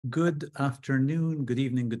Good afternoon, good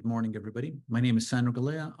evening, good morning, everybody. My name is Sandro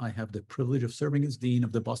Galea. I have the privilege of serving as Dean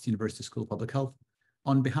of the Boston University School of Public Health.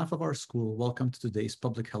 On behalf of our school, welcome to today's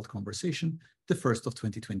Public Health Conversation, the first of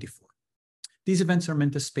 2024. These events are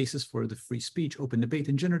meant as spaces for the free speech, open debate,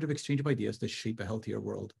 and generative exchange of ideas that shape a healthier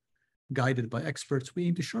world. Guided by experts, we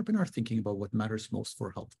aim to sharpen our thinking about what matters most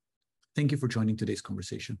for health. Thank you for joining today's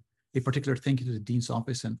conversation. A particular thank you to the Dean's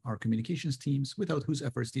Office and our communications teams, without whose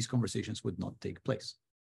efforts these conversations would not take place.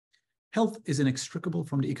 Health is inextricable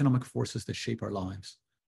from the economic forces that shape our lives.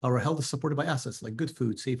 Our health is supported by assets like good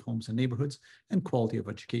food, safe homes and neighborhoods, and quality of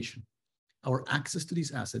education. Our access to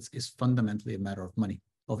these assets is fundamentally a matter of money,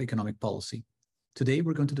 of economic policy. Today,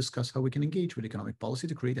 we're going to discuss how we can engage with economic policy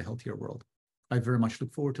to create a healthier world. I very much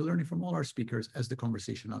look forward to learning from all our speakers as the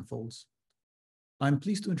conversation unfolds. I'm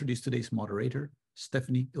pleased to introduce today's moderator,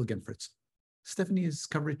 Stephanie Ilgenfritz. Stephanie is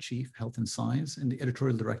Coverage Chief, Health and Science, and the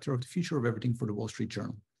Editorial Director of the Future of Everything for the Wall Street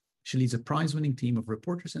Journal. She leads a prize-winning team of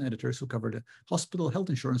reporters and editors who cover the hospital, health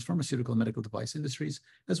insurance, pharmaceutical, and medical device industries,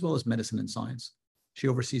 as well as medicine and science. She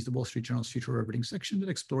oversees the Wall Street Journal's Future of Everything section that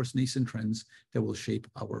explores nascent trends that will shape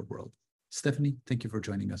our world. Stephanie, thank you for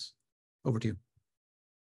joining us. Over to you.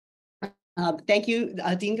 Thank you,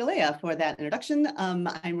 Dean Galea, for that introduction.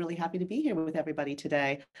 I'm really happy to be here with everybody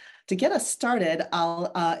today. To get us started,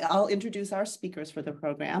 I'll introduce our speakers for the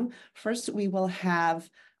program. First, we will have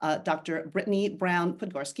Dr. Brittany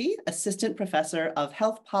Brown-Podgorski, Assistant Professor of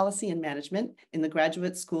Health Policy and Management in the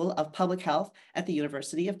Graduate School of Public Health at the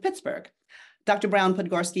University of Pittsburgh. Dr.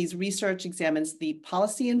 Brown-Podgorski's research examines the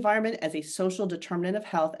policy environment as a social determinant of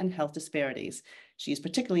health and health disparities. She's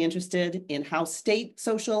particularly interested in how state,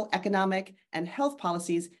 social, economic, and health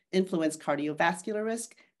policies influence cardiovascular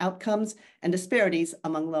risk, outcomes, and disparities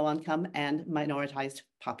among low-income and minoritized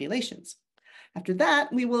populations. After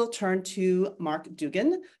that, we will turn to Mark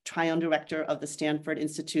Dugan, Tryon Director of the Stanford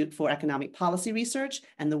Institute for Economic Policy Research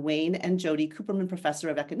and the Wayne and Jody Cooperman Professor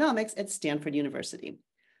of Economics at Stanford University.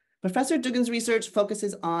 Professor Dugan's research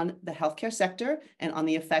focuses on the healthcare sector and on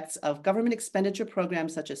the effects of government expenditure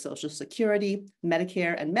programs such as Social Security,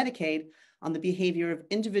 Medicare, and Medicaid on the behavior of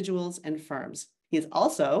individuals and firms. He is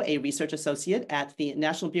also a research associate at the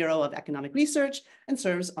National Bureau of Economic Research and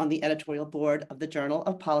serves on the editorial board of the Journal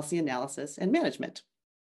of Policy Analysis and Management.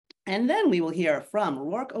 And then we will hear from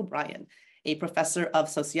Roark O'Brien, a professor of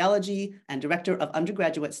sociology and director of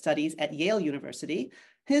undergraduate studies at Yale University.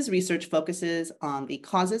 His research focuses on the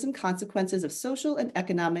causes and consequences of social and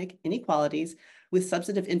economic inequalities with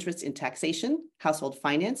substantive interests in taxation, household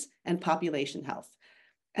finance, and population health.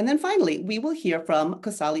 And then finally, we will hear from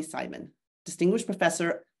Kosali Simon, Distinguished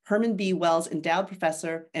Professor, Herman B. Wells Endowed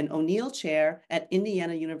Professor, and O'Neill Chair at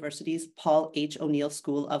Indiana University's Paul H. O'Neill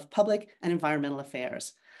School of Public and Environmental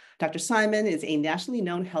Affairs. Dr. Simon is a nationally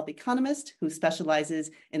known health economist who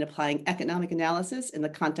specializes in applying economic analysis in the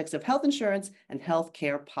context of health insurance and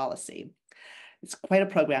healthcare policy. It's quite a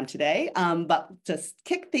program today, but to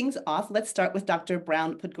kick things off, let's start with Dr.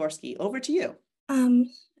 Brown-Podgorski. Over to you.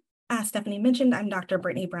 As Stephanie mentioned, I'm Dr.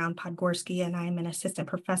 Brittany Brown-Podgorski, and I'm an assistant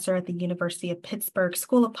professor at the University of Pittsburgh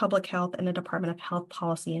School of Public Health and the Department of Health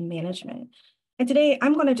Policy and Management. And today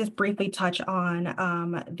I'm going to just briefly touch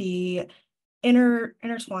on the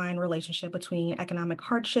intertwined relationship between economic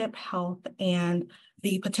hardship, health, and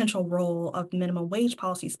the potential role of minimum wage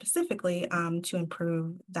policy specifically to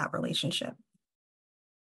improve that relationship.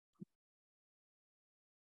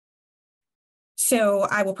 So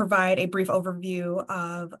I will provide a brief overview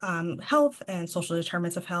of health and social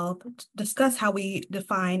determinants of health, discuss how we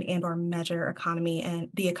define and or measure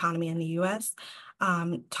the economy in the U.S.,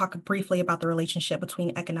 talk briefly about the relationship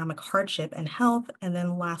between economic hardship and health, and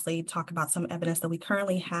then lastly, talk about some evidence that we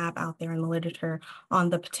currently have out there in the literature on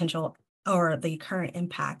the potential or the current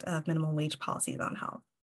impact of minimum wage policies on health.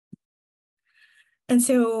 And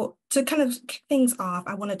so to kind of kick things off,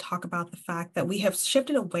 I want to talk about the fact that we have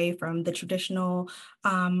shifted away from the traditional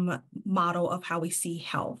model of how we see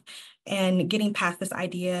health and getting past this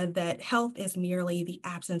idea that health is merely the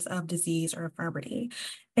absence of disease or infirmity.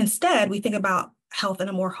 Instead, we think about health in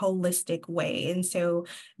a more holistic way. And so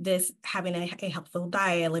this having a healthful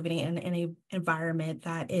diet, living in an environment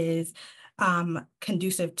that is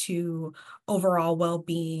conducive to overall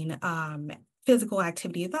well-being, physical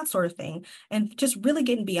activity, that sort of thing, and just really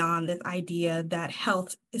getting beyond this idea that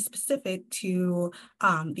health is specific to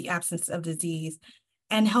the absence of disease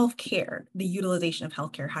and healthcare, the utilization of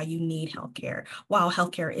healthcare, how you need healthcare. While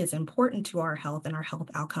healthcare is important to our health and our health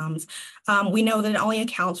outcomes, we know that it only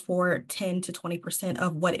accounts for 10 to 20%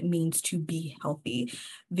 of what it means to be healthy.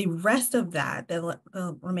 The rest of that, the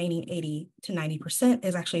remaining 80 to 90%,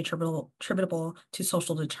 is actually attributable to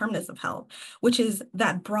social determinants of health, which is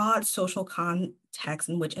that broad social context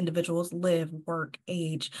in which individuals live, work,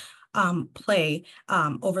 age, play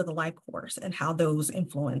over the life course, and how those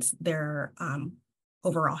influence their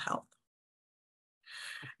overall health.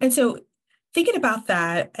 And so thinking about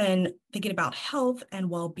that and thinking about health and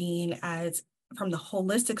well-being as from the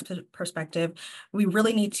holistic perspective, we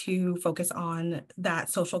really need to focus on that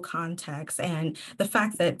social context and the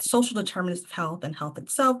fact that social determinants of health and health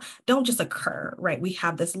itself don't just occur, right? We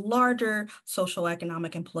have this larger social,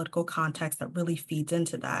 economic, and political context that really feeds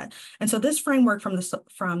into that. And so this framework from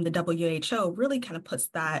the WHO really kind of puts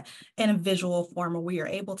that in a visual form where we are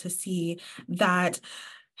able to see that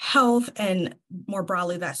health and more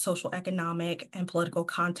broadly that social, economic, and political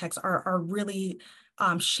context are really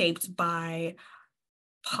shaped by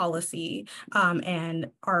policy and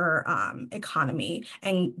our economy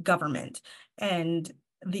and government, and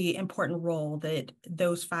the important role that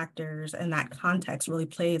those factors and that context really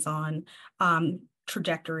plays on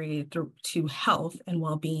trajectory to health and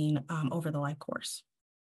well-being over the life course.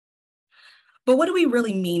 But what do we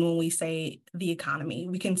really mean when we say the economy?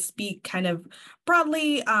 We can speak kind of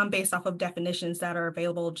broadly based off of definitions that are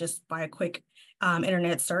available just by a quick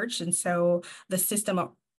internet search. And so the system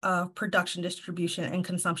of production, distribution, and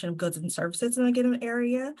consumption of goods and services in a given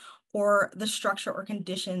area, or the structure or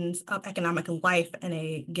conditions of economic life in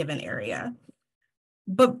a given area.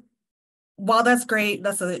 But while that's great,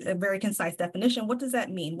 that's a very concise definition, what does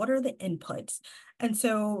that mean? What are the inputs? And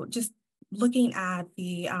so just looking at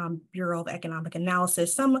the Bureau of Economic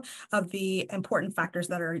Analysis, some of the important factors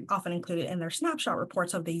that are often included in their snapshot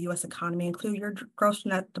reports of the U.S. economy include your gross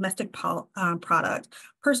domestic product,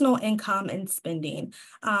 personal income and spending,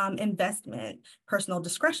 investment, personal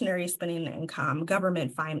discretionary spending and income,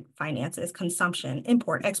 government finances, consumption,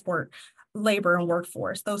 import, export, labor and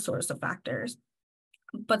workforce, those sorts of factors.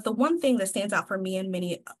 But the one thing that stands out for me and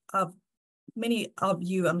many of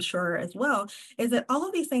you, I'm sure as well, is that all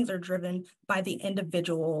of these things are driven by the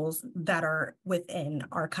individuals that are within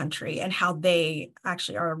our country and how they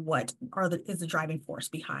actually are is the driving force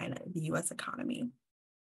behind the U.S. economy.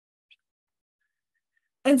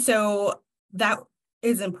 And so that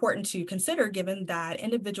is important to consider, given that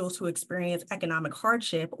individuals who experience economic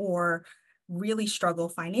hardship or really struggle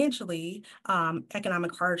financially.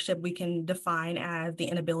 Economic hardship we can define as the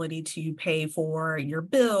inability to pay for your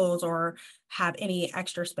bills or have any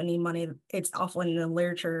extra spending money. It's often in the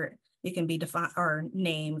literature, it can be defined or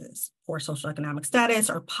named for social economic status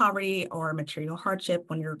or poverty or material hardship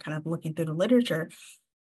when you're kind of looking through the literature.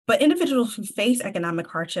 But individuals who face economic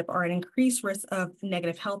hardship are at increased risk of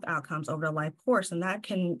negative health outcomes over the life course. And that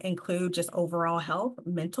can include just overall health,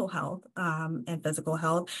 mental health, and physical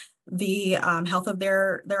health, the health of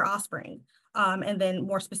their offspring. And then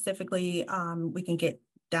more specifically, we can get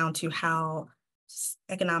down to how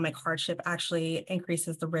economic hardship actually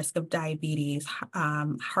increases the risk of diabetes,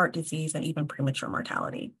 heart disease, and even premature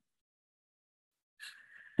mortality.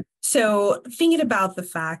 So thinking about the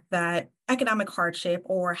fact that economic hardship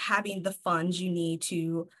or having the funds you need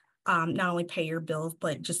to not only pay your bills,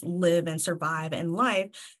 but just live and survive in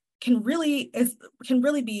life can really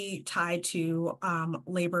be tied to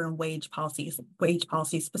labor and wage policies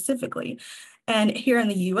specifically. And here in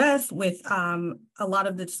the US, with a lot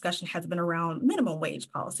of the discussion has been around minimum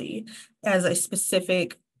wage policy as a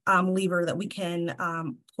specific lever that we can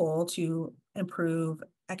pull to improve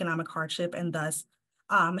economic hardship and thus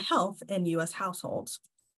health in US households.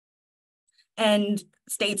 And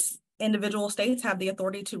individual states have the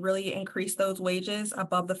authority to really increase those wages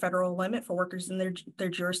above the federal limit for workers in their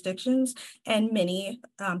jurisdictions. And many,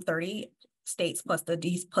 30 states plus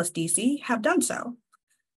DC have done so.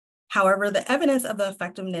 However, the evidence of the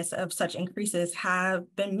effectiveness of such increases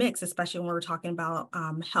have been mixed, especially when we're talking about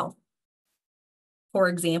health. For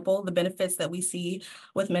example, the benefits that we see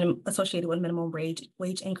associated with minimum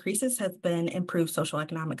wage increases has been improved social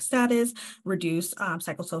economic status, reduced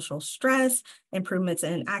psychosocial stress, improvements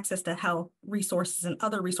in access to health resources and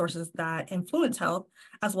other resources that influence health,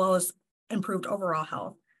 as well as improved overall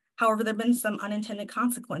health. However, there have been some unintended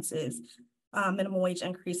consequences. Minimum wage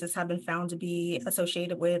increases have been found to be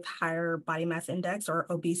associated with higher body mass index or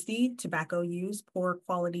obesity, tobacco use, poor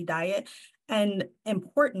quality diet, and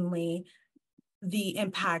importantly, the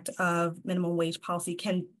impact of minimum wage policy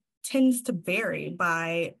tends to vary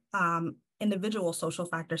by individual social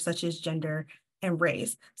factors such as gender and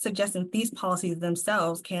race, suggesting these policies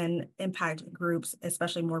themselves can impact groups,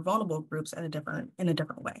 especially more vulnerable groups, in a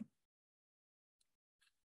different way.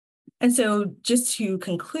 And so just to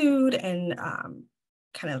conclude and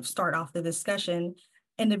kind of start off the discussion,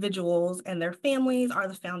 individuals and their families are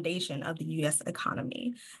the foundation of the U.S.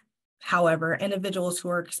 economy. However, individuals who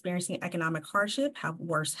are experiencing economic hardship have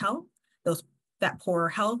worse health. That poorer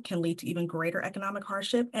health can lead to even greater economic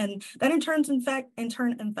hardship, and that in turn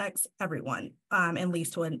affects everyone and leads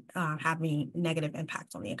to having negative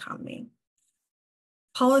impacts on the economy.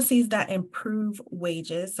 Policies that improve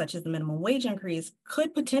wages, such as the minimum wage increase,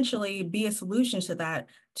 could potentially be a solution to that,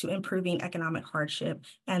 to improving economic hardship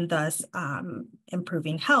and thus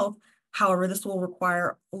improving health. However, this will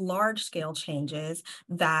require large-scale changes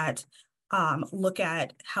that look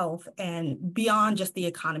at health and beyond just the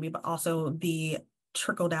economy, but also the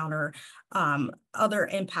trickle-down or other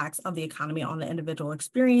impacts of the economy on the individual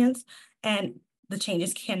experience. And the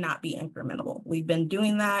changes cannot be incremental. We've been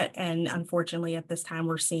doing that, and unfortunately at this time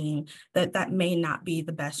we're seeing that that may not be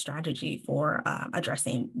the best strategy for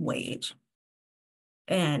addressing wage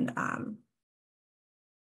and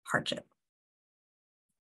hardship.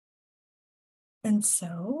 And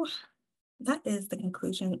so that is the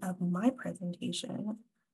conclusion of my presentation,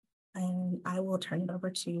 and I will turn it over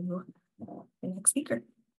to the next speaker.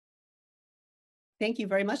 Thank you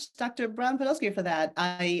very much, Dr. Brown-Podolsky, for that.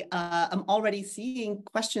 I am already seeing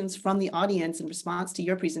questions from the audience in response to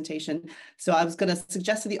your presentation. So I was going to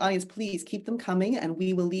suggest to the audience, please keep them coming, and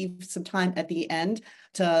we will leave some time at the end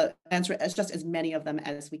to answer just as many of them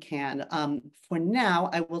as we can. For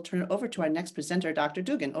now, I will turn it over to our next presenter, Dr.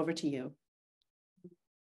 Dugan. Over to you.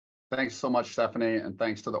 Thanks so much, Stephanie, and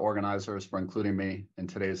thanks to the organizers for including me in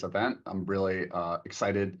today's event. I'm really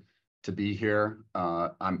excited to be here. I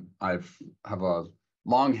have a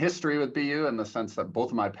long history with BU in the sense that both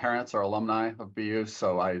of my parents are alumni of BU,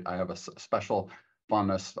 so I have a special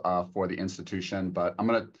fondness for the institution. But I'm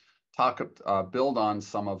going to build on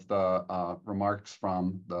some of the remarks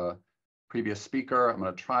from the previous speaker. I'm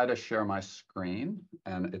going to try to share my screen,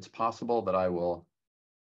 and it's possible that I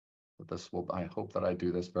hope that I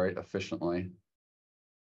do this very efficiently.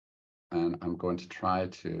 And I'm going to try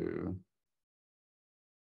to.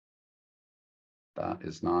 That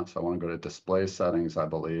is not, so I want to go to display settings, I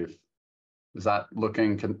believe. Is that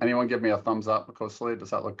looking, can anyone give me a thumbs up, Kosali? Does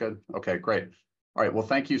that look good? Okay, great. All right, well,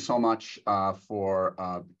 thank you so much for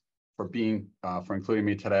including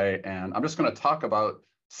me today. And I'm just going to talk about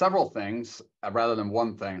several things rather than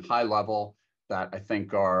one thing, high level, that I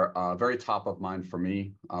think are very top of mind for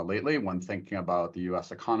me lately when thinking about the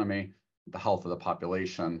US economy, the health of the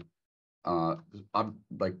population.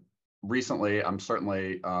 Recently, I'm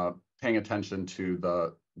certainly paying attention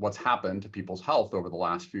to what's happened to people's health over the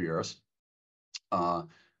last few years.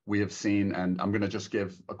 We have seen, and I'm going to just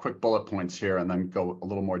give a quick bullet points here and then go a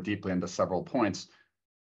little more deeply into several points.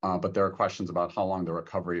 But there are questions about how long the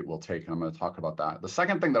recovery will take, and I'm going to talk about that. The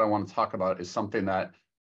second thing that I want to talk about is something that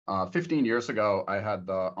 15 years ago, I had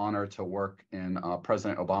the honor to work in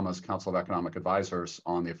President Obama's Council of Economic Advisors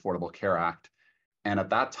on the Affordable Care Act. And at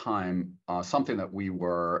that time, something that we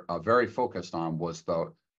were very focused on was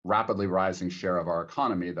the rapidly rising share of our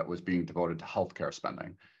economy that was being devoted to healthcare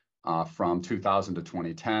spending. From 2000 to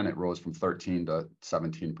 2010, it rose from 13 to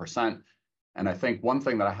 17%. And I think one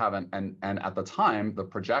thing that I haven't, and at the time, the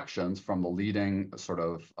projections from the leading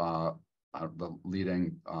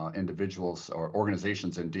individuals or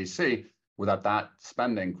organizations in DC were that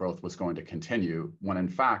spending growth was going to continue, when in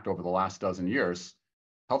fact, over the last dozen years,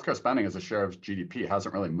 healthcare spending as a share of GDP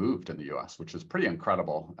hasn't really moved in the US, which is pretty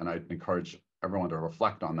incredible. And I encourage everyone to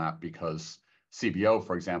reflect on that, because CBO,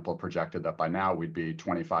 for example, projected that by now we'd be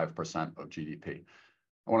 25% of GDP.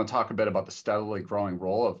 I want to talk a bit about the steadily growing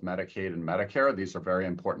role of Medicaid and Medicare. These are very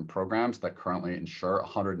important programs that currently insure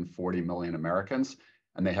 140 million Americans,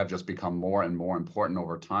 and they have just become more and more important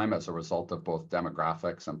over time as a result of both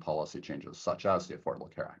demographics and policy changes, such as the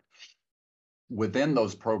Affordable Care Act. Within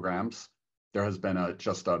those programs, there has been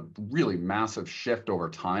just a really massive shift over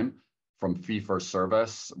time from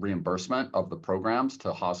fee-for-service reimbursement of the programs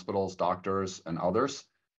to hospitals, doctors, and others,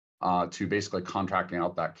 to basically contracting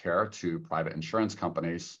out that care to private insurance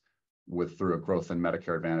companies through a growth in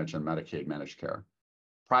Medicare Advantage and Medicaid managed care.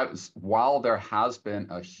 While there has been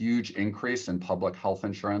a huge increase in public health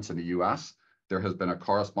insurance in the US, there has been a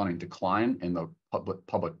corresponding decline in the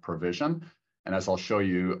public provision. And as I'll show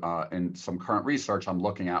you in some current research, I'm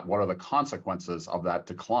looking at what are the consequences of that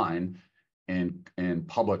decline in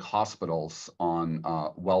public hospitals on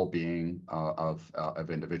well-being of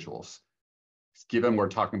individuals. Given we're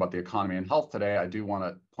talking about the economy and health today, I do want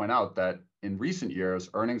to point out that in recent years,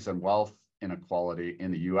 earnings and wealth inequality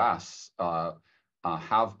in the US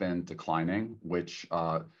have been declining, which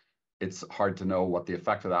it's hard to know what the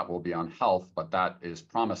effect of that will be on health, but that is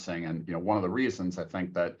promising. And one of the reasons I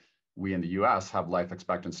think that we in the US have life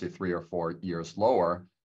expectancy 3 or 4 years lower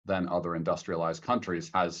than other industrialized countries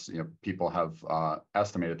has, people have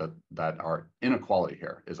estimated that our inequality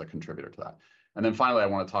here is a contributor to that. And then finally, I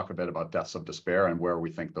want to talk a bit about deaths of despair and where we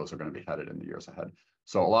think those are going to be headed in the years ahead.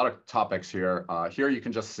 So a lot of topics here. Here you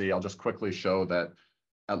can just see, I'll just quickly show that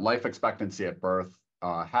life expectancy at birth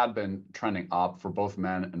had been trending up for both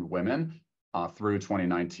men and women through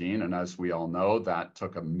 2019. And as we all know, that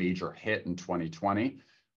took a major hit in 2020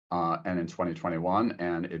 and in 2021.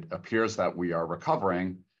 And it appears that we are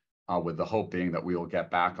recovering with the hope being that we will get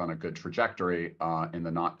back on a good trajectory in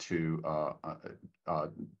the not too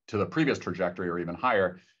to the previous trajectory or even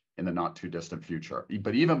higher in the not too distant future.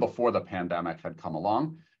 But even before the pandemic had come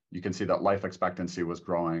along, you can see that life expectancy was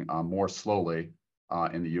growing more slowly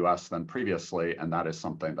in the US than previously, and that is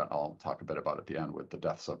something that I'll talk a bit about at the end with the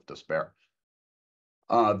deaths of despair.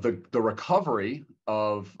 The recovery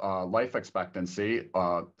of life expectancy,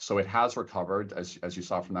 so it has recovered, as you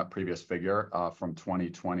saw from that previous figure, from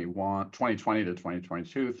 2020 to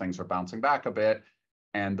 2022, things are bouncing back a bit,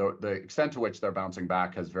 and the extent to which they're bouncing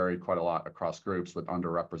back has varied quite a lot across groups, with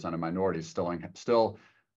underrepresented minorities still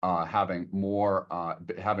having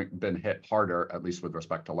been hit harder, at least with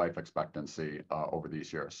respect to life expectancy over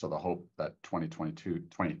these years. So the hope that 2022,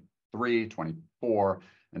 23, 24,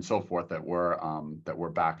 and so forth, that we're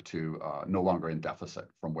back to no longer in deficit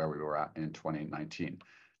from where we were at in 2019.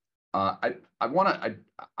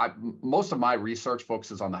 Most of my research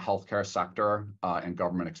focuses on the healthcare sector and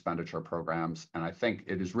government expenditure programs, and I think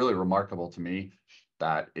it is really remarkable to me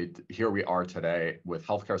that here we are today with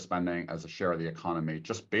healthcare spending as a share of the economy,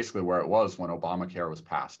 just basically where it was when Obamacare was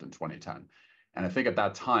passed in 2010. And I think at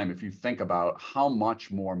that time, if you think about how much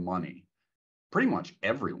more money, pretty much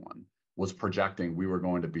everyone was projecting we were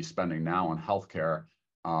going to be spending now on healthcare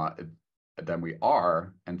than we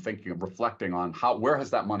are, and reflecting on where has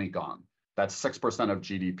that money gone? That's 6% of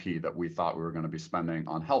GDP that we thought we were going to be spending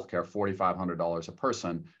on healthcare, $4,500 a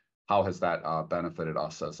person. How has that benefited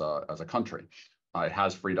us as a country? It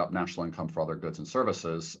has freed up national income for other goods and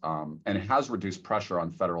services, and it has reduced pressure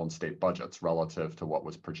on federal and state budgets relative to what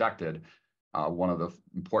was projected. One of the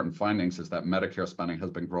important findings is that Medicare spending has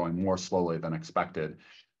been growing more slowly than expected,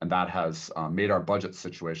 and that has made our budget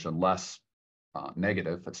situation less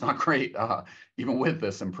negative. It's not great, even with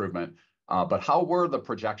this improvement. But how were the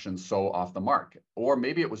projections so off the mark? Or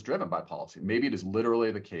maybe it was driven by policy. Maybe it is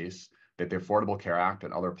literally the case that the Affordable Care Act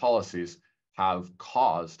and other policies have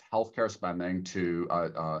caused healthcare spending to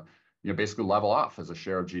basically level off as a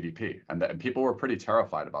share of GDP. And people were pretty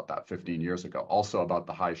terrified about that 15 years ago, also about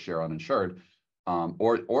the high share uninsured.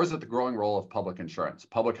 Or is it the growing role of public insurance?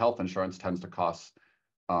 Public health insurance tends to cost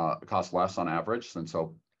less on average, and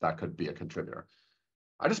so that could be a contributor.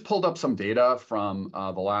 I just pulled up some data from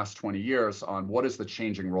the last 20 years on what is the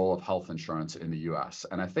changing role of health insurance in the US.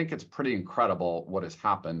 And I think it's pretty incredible what has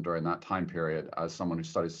happened during that time period as someone who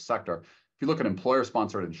studies the sector. If you look at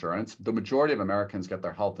employer-sponsored insurance, the majority of Americans get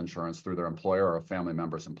their health insurance through their employer or a family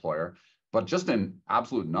member's employer. But just in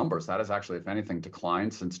absolute numbers, that has actually, if anything,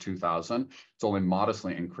 declined since 2000. It's only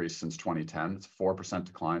modestly increased since 2010. It's 4%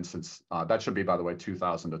 decline since, that should be, by the way,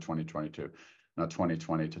 2000 to 2022, not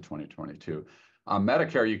 2020 to 2022.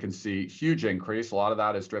 Medicare, you can see huge increase. A lot of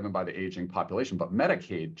that is driven by the aging population, but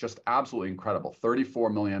Medicaid, just absolutely incredible. 34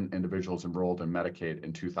 million individuals enrolled in Medicaid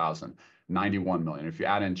in 2000, 91 million. If you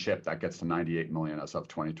add in CHIP, that gets to 98 million as of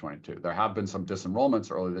 2022. There have been some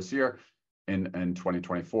disenrollments early this year in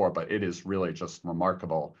 2024, but it is really just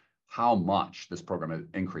remarkable how much this program has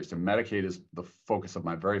increased. And Medicaid is the focus of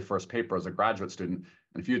my very first paper as a graduate student.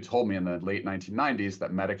 And if you had told me in the late 1990s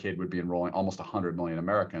that Medicaid would be enrolling almost 100 million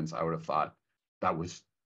Americans, I would have thought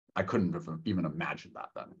I couldn't have even imagined that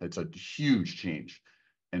then. It's a huge change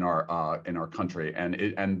in our country,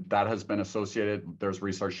 and that has been associated. There's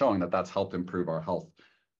research showing that that's helped improve our health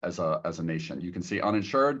as a nation. You can see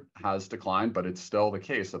uninsured has declined, but it's still the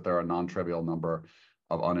case that there are a non-trivial number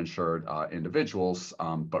of uninsured individuals.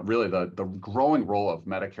 But really, the growing role of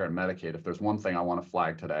Medicare and Medicaid, if there's one thing I want to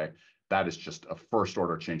flag today, that is just a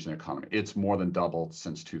first-order change in the economy. It's more than doubled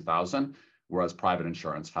since 2000, whereas private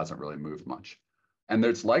insurance hasn't really moved much. And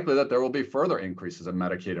it's likely that there will be further increases in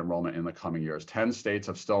Medicaid enrollment in the coming years. 10 states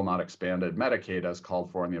have still not expanded Medicaid as called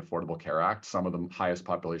for in the Affordable Care Act, some of the highest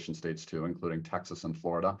population states too, including Texas and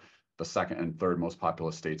Florida, the second and third most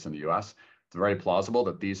populous states in the US. It's very plausible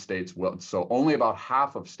that these states will, so only about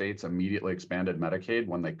half of states immediately expanded Medicaid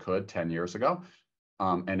when they could 10 years ago.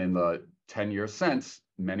 And in the 10 years since,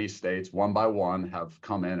 many states, one by one, have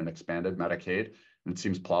come in and expanded Medicaid. And it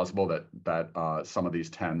seems plausible that some of these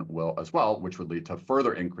 10 will as well, which would lead to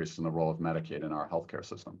further increase in the role of Medicaid in our healthcare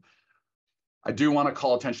system. I do want to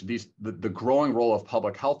call attention to the growing role of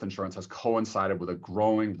public health insurance has coincided with a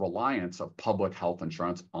growing reliance of public health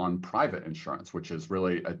insurance on private insurance, which is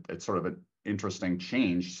really it's sort of an interesting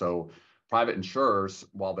change. So private insurers,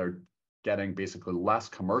 while they're getting basically less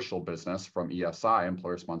commercial business from ESI,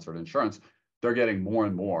 employer-sponsored insurance, they're getting more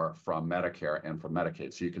and more from Medicare and from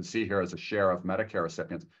Medicaid. So you can see here as a share of Medicare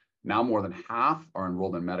recipients, now more than half are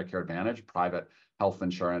enrolled in Medicare Advantage, private health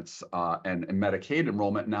insurance, and Medicaid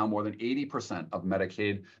enrollment. Now more than 80% of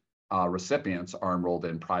Medicaid recipients are enrolled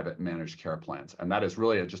in private managed care plans. And that is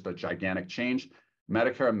really just a gigantic change.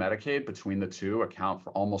 Medicare and Medicaid between the two account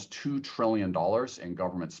for almost $2 trillion in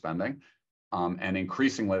government spending. And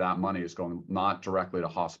increasingly that money is going not directly to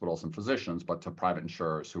hospitals and physicians, but to private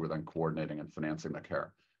insurers who are then coordinating and financing the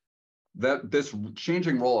care. This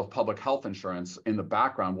changing role of public health insurance in the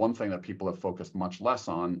background, one thing that people have focused much less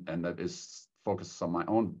on, and that is focused on my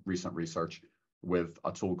own recent research with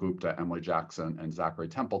Atul Gupta, Emily Jackson, and Zachary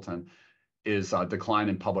Templeton, is a decline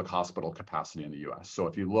in public hospital capacity in the US. So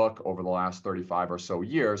if you look over the last 35 or so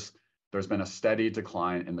years, there's been a steady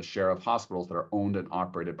decline in the share of hospitals that are owned and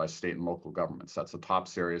operated by state and local governments. That's the top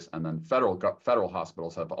series. And then federal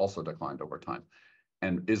hospitals have also declined over time.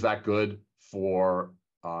 And is that good for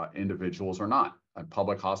individuals or not?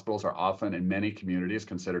 Public hospitals are often in many communities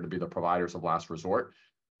considered to be the providers of last resort.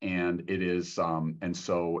 And it is, and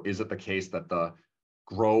so is it the case that the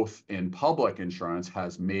growth in public insurance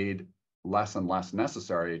has made less and less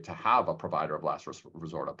necessary to have a provider of last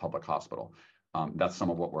resort, a public hospital? That's some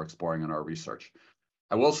of what we're exploring in our research.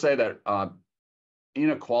 I will say that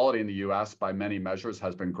inequality in the US by many measures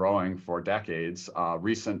has been growing for decades.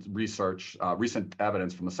 Recent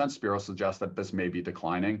evidence from the Census Bureau suggests that this may be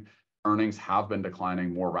declining. Earnings have been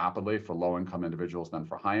declining more rapidly for low-income individuals than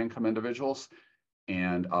for high-income individuals.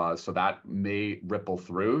 And so that may ripple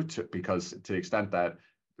through because to the extent that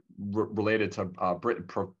related to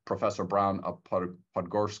Professor Brown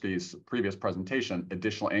Podgorski's previous presentation,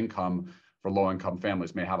 additional income for low-income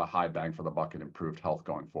families may have a high bang for the buck and improved health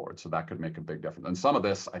going forward. So that could make a big difference. And some of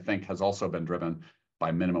this, I think, has also been driven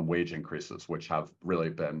by minimum wage increases, which have really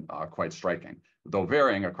been quite striking, though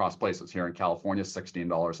varying across places. Here in California,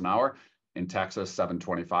 $16 an hour. In Texas,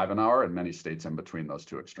 $7.25 an hour, and many states in between those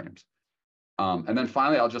two extremes. And then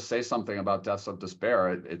finally, I'll just say something about deaths of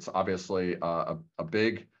despair. It's obviously a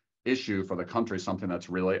big issue for the country, something that's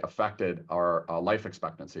really affected our life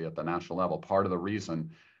expectancy at the national level. Part of the reason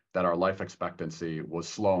that our life expectancy was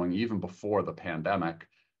slowing even before the pandemic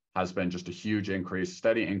has been just a huge increase,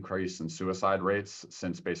 steady increase in suicide rates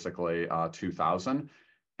since basically 2000,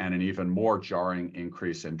 and an even more jarring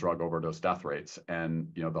increase in drug overdose death rates.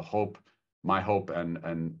 And my hope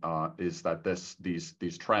is that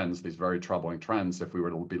these trends, these very troubling trends, if we were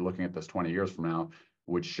to be looking at this 20 years from now,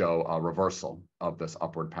 would show a reversal of this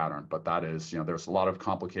upward pattern. But that is, there's a lot of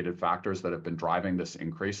complicated factors that have been driving this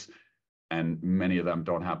increase, and many of them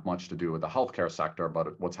don't have much to do with the healthcare sector,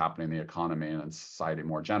 but what's happening in the economy and in society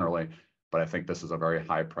more generally. But I think this is a very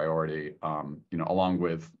high priority, along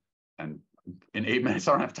with, and in 8 minutes,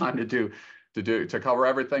 I don't have time to cover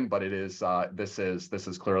everything, but it is this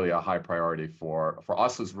is clearly a high priority for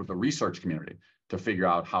us as the research community to figure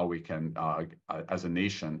out how we can, as a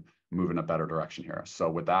nation, move in a better direction here. So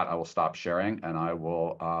with that, I will stop sharing and I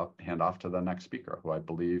will hand off to the next speaker, who I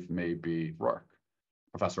believe may be Rourke,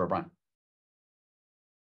 Professor O'Brien.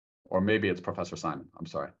 Or maybe it's Professor Simon. I'm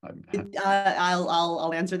sorry.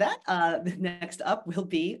 I'll answer that. Next up will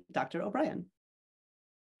be Dr. O'Brien.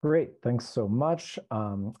 Great, thanks so much.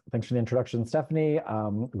 Thanks for the introduction, Stephanie.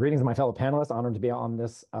 Greetings to my fellow panelists, honored to be on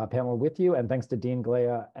this panel with you, and thanks to Dean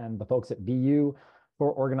Galea and the folks at BU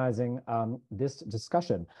for organizing this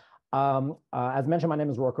discussion. As mentioned, my name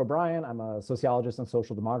is Rourke O'Brien. I'm a sociologist and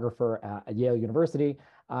social demographer at Yale University.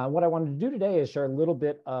 What I wanted to do today is share a little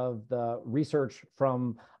bit of the research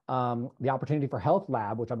from the Opportunity for Health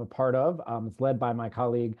Lab, which I'm a part of. It's led by my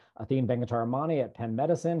colleague, Athene Venkataramani at Penn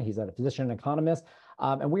Medicine. He's a physician and economist.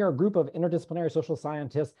 And we are a group of interdisciplinary social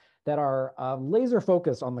scientists that are laser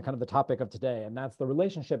focused on the topic of today. And that's the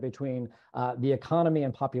relationship between the economy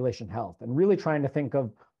and population health, and really trying to think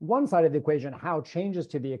of one side of the equation, how changes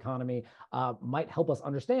to the economy might help us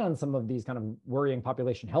understand some of these kind of worrying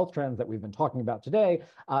population health trends that we've been talking about today,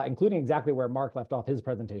 including exactly where Mark left off his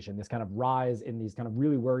presentation, this kind of rise in these kind of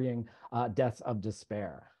really worrying deaths of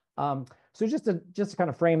despair. So just to kind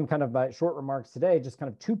of frame short remarks today, just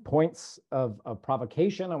kind of 2 points of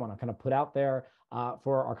provocation I want to kind of put out there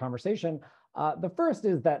for our conversation. The first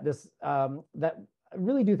is that that I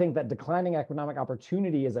really do think that declining economic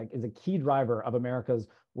opportunity is a key driver of America's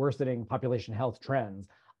worsening population health trends.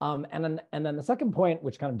 And then the second point,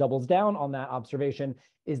 which kind of doubles down on that observation,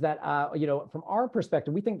 is that from our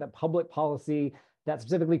perspective, we think that public policy that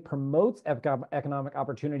specifically promotes economic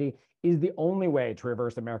opportunity is the only way to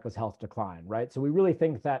reverse America's health decline, right? So we really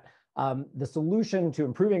think that the solution to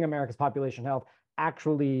improving America's population health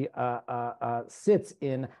actually sits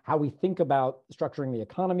in how we think about structuring the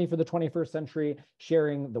economy for the 21st century,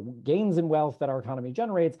 sharing the gains in wealth that our economy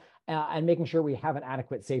generates, and making sure we have an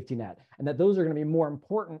adequate safety net. And that those are going to be more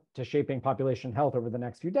important to shaping population health over the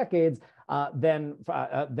next few decades than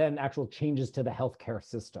actual changes to the healthcare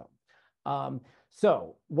system.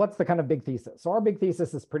 So what's the kind of big thesis? So our big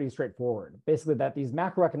thesis is pretty straightforward. Basically that these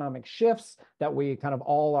macroeconomic shifts that we kind of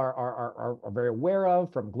all are very aware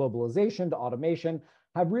of, from globalization to automation,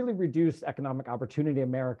 have really reduced economic opportunity in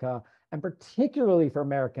America, and particularly for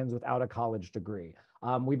Americans without a college degree.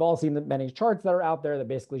 We've all seen the many charts that are out there that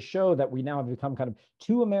basically show that we now have become kind of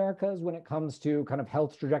two Americas when it comes to kind of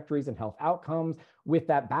health trajectories and health outcomes, with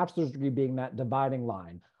that bachelor's degree being that dividing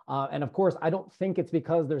line. And of course, I don't think it's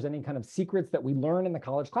because there's any kind of secrets that we learn in the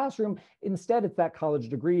college classroom. Instead, it's that college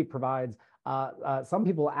degree provides some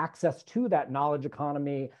people access to that knowledge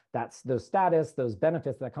economy, those status, those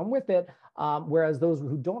benefits that come with it, whereas those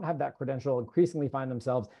who don't have that credential increasingly find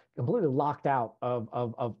themselves completely locked out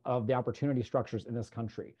of the opportunity structures in this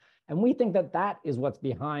country. And we think that that is what's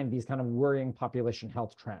behind these kind of worrying population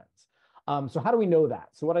health trends. So how do we know that?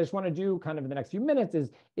 So what I just want to do kind of in the next few minutes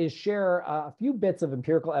is share a few bits of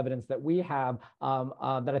empirical evidence that we have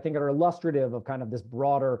that I think are illustrative of kind of this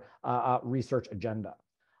broader research agenda.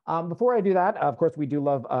 Before I do that, of course, we do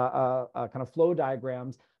love kind of flow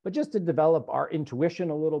diagrams, but just to develop our intuition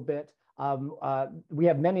a little bit, we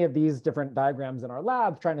have many of these different diagrams in our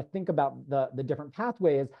lab trying to think about the different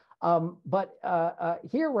pathways. But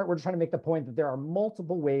here we're trying to make the point that there are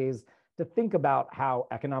multiple ways to think about how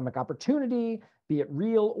economic opportunity, be it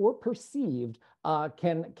real or perceived,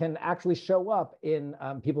 can actually show up in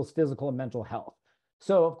people's physical and mental health.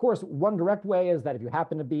 So of course, one direct way is that if you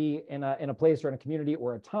happen to be in a place or in a community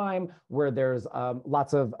or a time where there's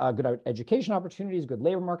lots of good education opportunities, good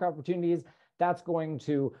labor market opportunities, that's going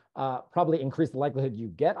to probably increase the likelihood you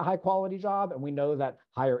get a high quality job. And we know that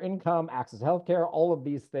higher income, access to healthcare, all of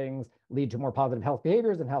these things lead to more positive health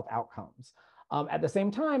behaviors and health outcomes. At the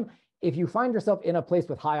same time, if you find yourself in a place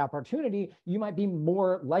with high opportunity, you might be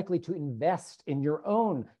more likely to invest in your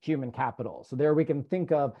own human capital. So there we can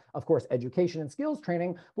think of course, education and skills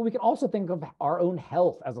training, but we can also think of our own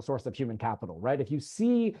health as a source of human capital, right? If you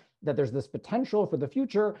see that there's this potential for the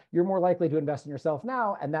future, you're more likely to invest in yourself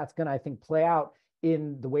now. And that's going to, I think, play out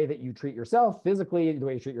in the way that you treat yourself physically, the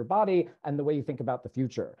way you treat your body, and the way you think about the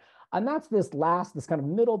future. And that's this kind of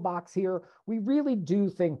middle box here. We really do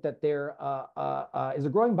think that there is a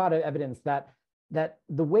growing body of evidence that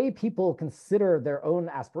the way people consider their own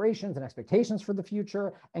aspirations and expectations for the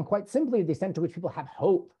future, and quite simply the extent to which people have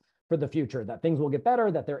hope for the future, that things will get better,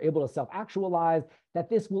 that they're able to self-actualize, that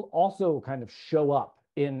this will also kind of show up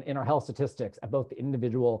in our health statistics at both the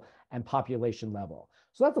individual and population level.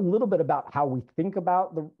 So that's a little bit about how we think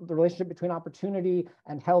about the relationship between opportunity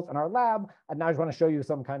and health in our lab. And now I just want to show you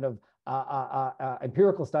some kind of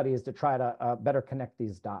empirical studies to try to better connect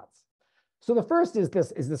these dots. So the first is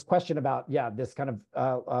this question about, this kind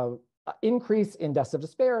of increase in deaths of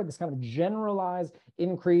despair, this kind of generalized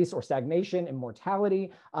increase or stagnation in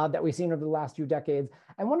mortality that we've seen over the last few decades.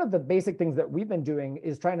 And one of the basic things that we've been doing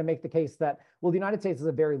is trying to make the case that, well, the United States is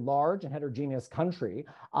a very large and heterogeneous country.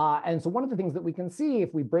 And so one of the things that we can see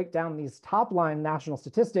if we break down these top line national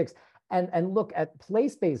statistics and look at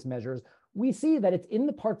place-based measures, we see that it's in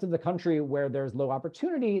the parts of the country where there's low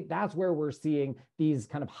opportunity, that's where we're seeing these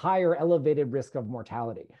kind of higher elevated risk of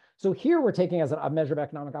mortality. So here we're taking as a measure of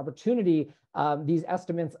economic opportunity, these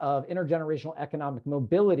estimates of intergenerational economic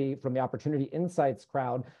mobility from the Opportunity Insights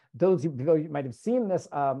crowd. Those you might have seen this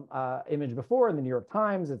image before in the New York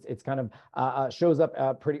Times. It's kind of shows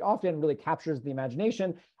up pretty often, really captures the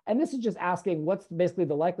imagination. And this is just asking what's basically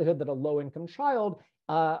the likelihood that a low-income child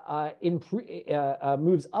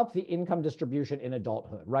moves up the income distribution in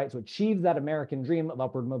adulthood, right? So achieves that American dream of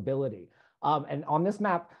upward mobility. And on this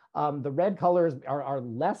map, the red colors are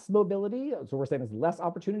less mobility. So we're saying there's less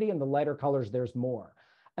opportunity, and the lighter colors, there's more.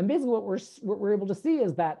 And basically what we're able to see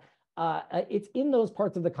is that it's in those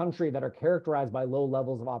parts of the country that are characterized by low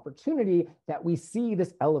levels of opportunity that we see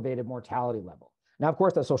this elevated mortality level. Now, of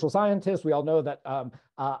course, as social scientists, we all know that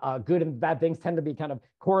good and bad things tend to be kind of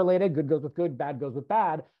correlated. Good goes with good, bad goes with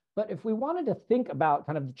bad. But if we wanted to think about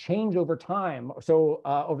kind of the change over time, so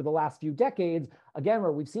over the last few decades, again,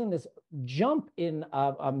 where we've seen this jump in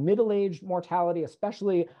middle-aged mortality,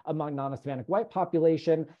 especially among non-Hispanic white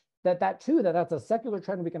population, that's a secular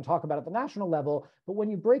trend we can talk about at the national level. But when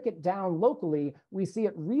you break it down locally, we see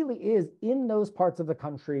it really is in those parts of the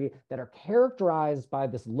country that are characterized by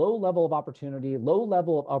this low level of opportunity, low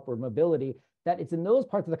level of upward mobility, that it's in those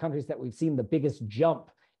parts of the countries that we've seen the biggest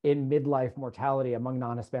jump in midlife mortality among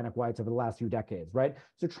non-Hispanic whites over the last few decades, right?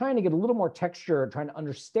 So trying to get a little more texture, trying to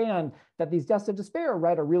understand that these deaths of despair,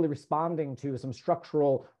 right, are really responding to some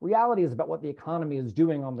structural realities about what the economy is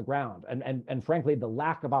doing on the ground, and frankly, the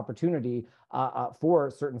lack of opportunity for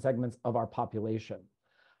certain segments of our population.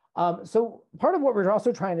 So part of what we're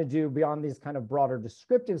also trying to do beyond these kind of broader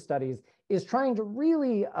descriptive studies is trying to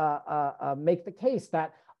really make the case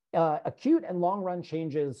that acute and long-run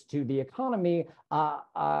changes to the economy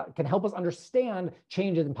can help us understand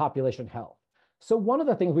changes in population health. So one of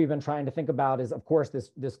the things we've been trying to think about is, of course,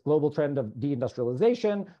 this global trend of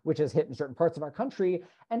deindustrialization, which has hit in certain parts of our country,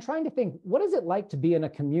 and trying to think, what is it like to be in a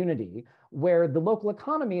community where the local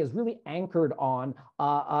economy is really anchored on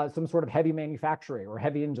some sort of heavy manufacturing or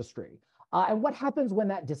heavy industry? And what happens when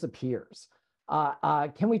that disappears?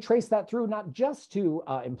 Can we trace that through not just to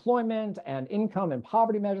employment and income and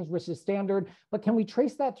poverty measures, which is standard, but can we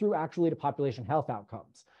trace that through actually to population health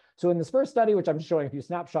outcomes? So in this first study, which I'm just showing a few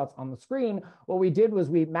snapshots on the screen, what we did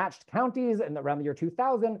was we matched counties in around the year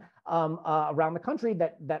 2000 around the country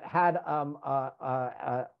that had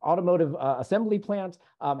automotive assembly plant,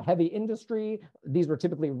 heavy industry. These were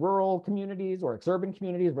typically rural communities or exurban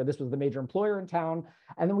communities where this was the major employer in town.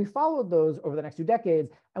 And then we followed those over the next 2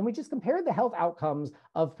 decades, and we just compared the health outcomes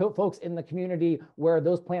of folks in the community where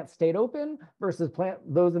those plants stayed open versus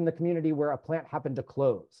those in the community where a plant happened to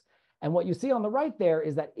close. And what you see on the right there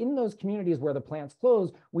is that in those communities where the plants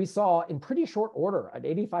closed, we saw in pretty short order an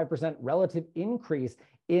 85% relative increase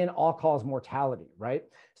in all-cause mortality, right?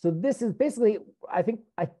 So this is basically, I think,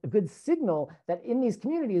 a good signal that in these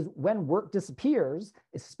communities, when work disappears,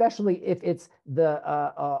 especially if it's the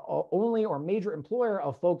only or major employer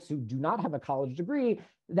of folks who do not have a college degree,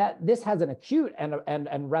 that this has an acute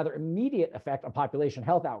and rather immediate effect on population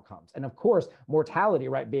health outcomes. And of course, mortality,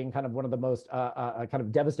 right, being kind of one of the most kind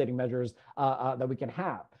of devastating measures that we can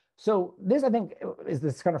have. So this, I think, is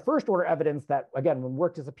this kind of first order evidence that, again, when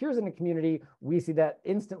work disappears in a community, we see that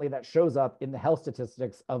instantly that shows up in the health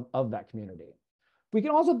statistics of that community. We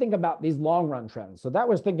can also think about these long run trends. So that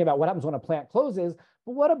was thinking about what happens when a plant closes,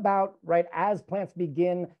 but what about, right, as plants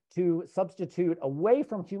begin to substitute away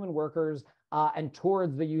from human workers and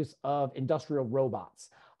towards the use of industrial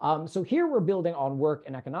robots? So here we're building on work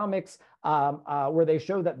in economics where they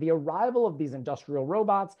show that the arrival of these industrial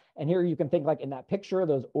robots, and here you can think like in that picture,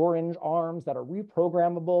 those orange arms that are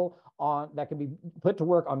reprogrammable that can be put to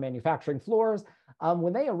work on manufacturing floors.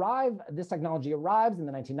 When they arrive, this technology arrives in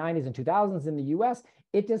the 1990s and 2000s in the US,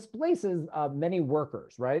 it displaces many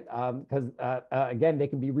workers, right? Because again, they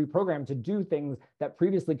can be reprogrammed to do things that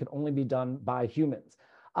previously could only be done by humans.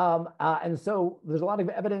 And so there's a lot of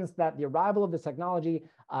evidence that the arrival of this technology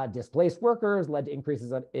displaced workers, led to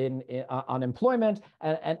increases in unemployment,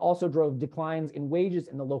 and also drove declines in wages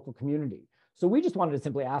in the local community. So we just wanted to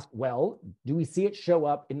simply ask, well, do we see it show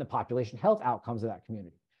up in the population health outcomes of that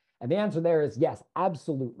community? And the answer there is yes,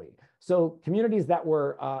 absolutely. So communities that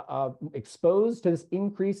were exposed to this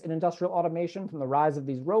increase in industrial automation from the rise of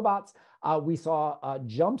these robots, we saw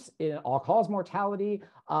jumps in all-cause mortality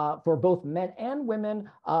for both men and women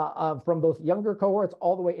from both younger cohorts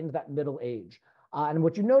all the way into that middle age. And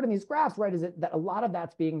what you note in these graphs, right, is that a lot of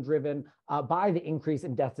that's being driven by the increase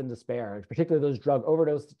in deaths and despair, particularly those drug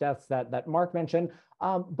overdose deaths that Mark mentioned.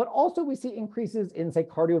 But also we see increases in, say,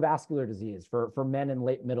 cardiovascular disease for men in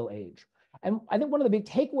late middle age. And I think one of the big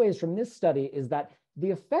takeaways from this study is that the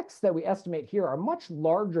effects that we estimate here are much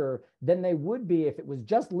larger than they would be if it was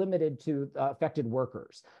just limited to affected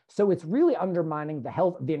workers. So it's really undermining the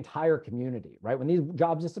health of the entire community, right? When these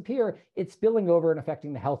jobs disappear, it's spilling over and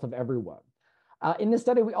affecting the health of everyone. In this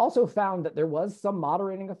study, we also found that there was some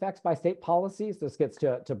moderating effects by state policies. This gets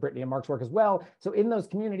to Brittany and Mark's work as well. So in those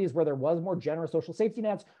communities where there was more generous social safety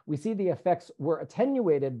nets, we see the effects were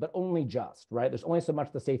attenuated, but only just, right? There's only so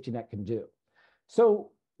much the safety net can do. So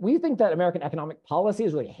we think that American economic policy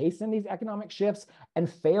has really hastened these economic shifts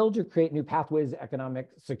and failed to create new pathways to economic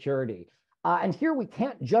security. And here we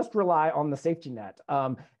can't just rely on the safety net,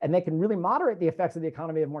 and they can really moderate the effects of the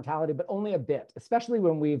economy of mortality, but only a bit, especially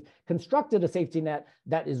when we've constructed a safety net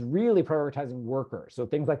that is really prioritizing workers. So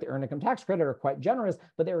things like the earned income tax credit are quite generous,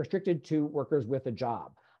 but they're restricted to workers with a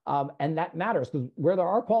job. And that matters because where there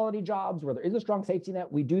are quality jobs, where there is a strong safety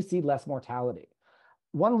net, we do see less mortality.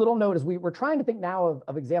 One little note is we're trying to think now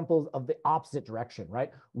of examples of the opposite direction,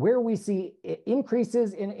 right? Where we see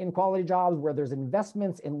increases in quality jobs, where there's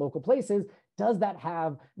investments in local places, does that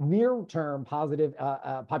have near-term positive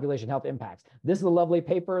population health impacts? This is a lovely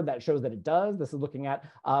paper that shows that it does. This is looking at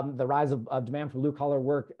the rise of demand for blue-collar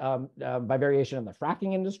work by variation in the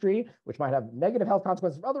fracking industry, which might have negative health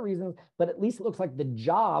consequences for other reasons, but at least it looks like the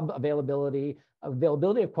job availability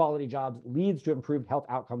of quality jobs leads to improved health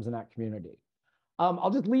outcomes in that community.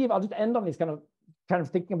 I'll just end on these kind of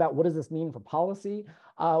thinking about what does this mean for policy.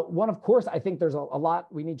 One, of course, I think there's a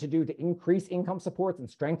lot we need to do to increase income supports and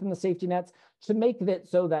strengthen the safety nets to make it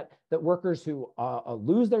so that workers who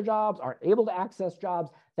lose their jobs, aren't able to access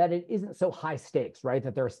jobs, that it isn't so high stakes, right?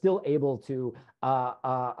 That they're still able to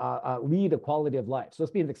lead a quality of life. So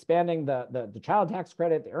this means expanding the child tax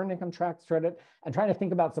credit, the earned income tax credit, and trying to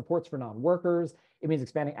think about supports for non-workers. It means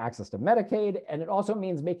expanding access to Medicaid, and it also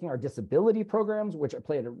means making our disability programs, which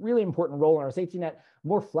play a really important role in our safety net,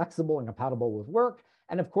 more flexible and compatible with work.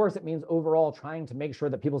 And of course, it means overall trying to make sure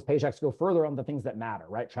that people's paychecks go further on the things that matter,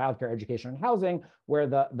 right? Childcare, education, and housing, where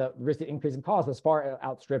the recent increase in costs has far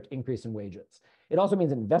outstripped increase in wages. It also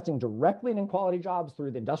means investing directly in quality jobs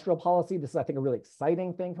through the industrial policy. This is, I think, a really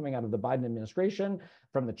exciting thing coming out of the Biden administration,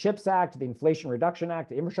 from the CHIPS Act, the Inflation Reduction Act,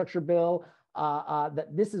 the infrastructure bill,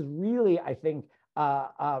 that this is really, I think,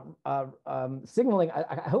 signaling,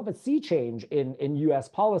 I hope, a sea change in US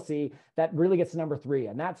policy that really gets to number 3,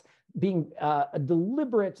 and that's being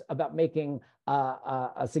deliberate about making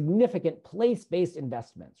a significant place-based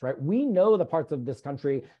investments, right? We know the parts of this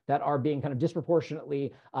country that are being kind of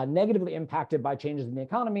disproportionately negatively impacted by changes in the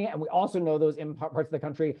economy, and we also know those parts of the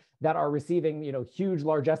country that are receiving, huge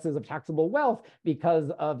largesses of taxable wealth because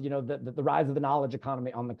of, the rise of the knowledge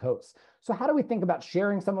economy on the coast. So how do we think about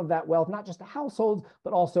sharing some of that wealth, not just to households,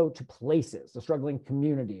 but also to places, to struggling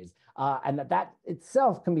communities, and that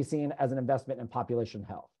itself can be seen as an investment in population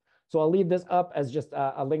health. So I'll leave this up as just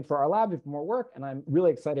a link for our lab for more work, and I'm really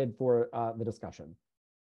excited for the discussion.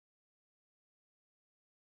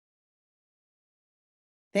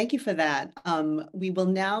 Thank you for that. We will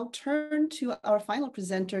now turn to our final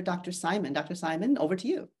presenter, Dr. Simon. Dr. Simon, over to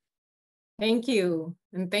you. Thank you.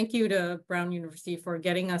 And thank you to Brown University for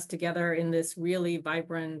getting us together in this really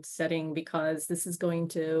vibrant setting, because this is going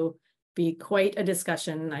to be quite a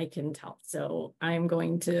discussion, I can tell. So I'm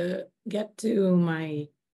going to get to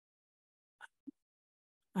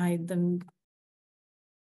the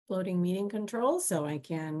floating meeting controls so I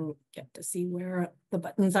can get to see where the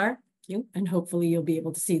buttons are. Thank you. And hopefully you'll be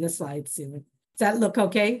able to see the slides soon. Does that look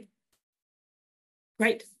okay?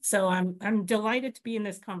 Great. So I'm delighted to be in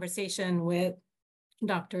this conversation with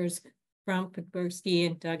Doctors Brown, Podgorski,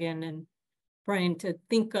 and Duggan and Brian to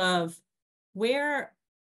think of where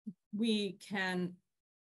we can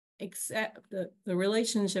accept the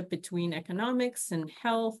relationship between economics and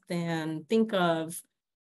health, and think of,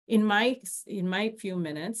 in my few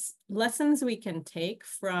minutes, lessons we can take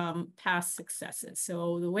from past successes.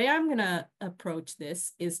 So the way I'm going to approach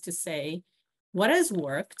this is to say, what has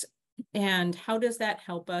worked and how does that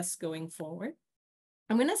help us going forward?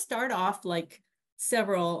 I'm going to start off like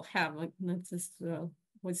several have. This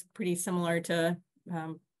was pretty similar to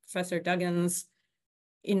Professor Duggan's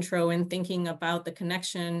intro in thinking about the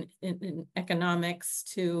connection in economics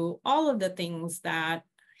to all of the things that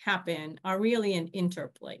happen are really an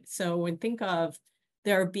interplay. So when think of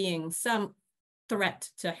there being some threat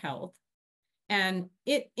to health, and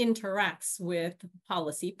it interacts with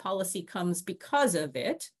policy. Policy comes because of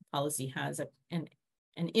it. Policy has an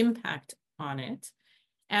impact on it.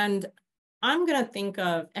 And I'm going to think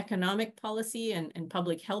of economic policy and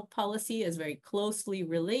public health policy as very closely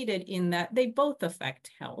related in that they both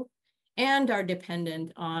affect health and are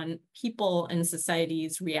dependent on people and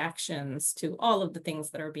society's reactions to all of the things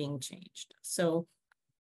that are being changed. So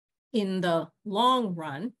in the long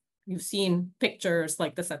run, you've seen pictures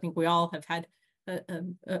like this. I think we all have had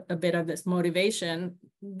a bit of this motivation.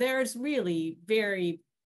 There's really very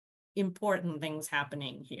important things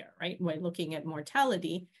happening here, right? When looking at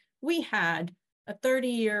mortality, we had a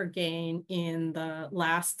 30-year gain in the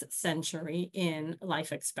last century in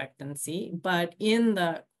life expectancy, but in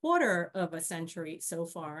the quarter of a century so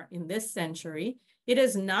far in this century, it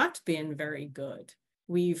has not been very good.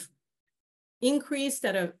 We've increased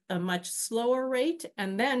at a much slower rate,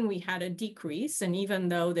 and then we had a decrease. And even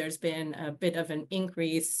though there's been a bit of an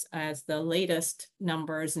increase, as the latest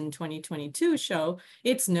numbers in 2022 show,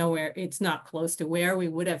 it's not close to where we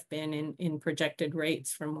would have been in projected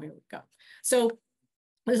rates from where we go. So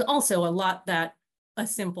there's also a lot that a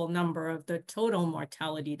simple number of the total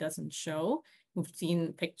mortality doesn't show. We've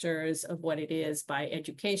seen pictures of what it is by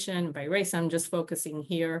education, by race. I'm just focusing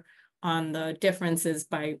here on the differences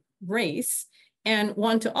by race, and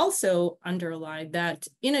want to also underline that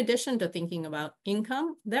in addition to thinking about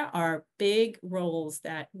income, there are big roles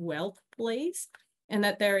that wealth plays, and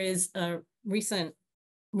that there is a recent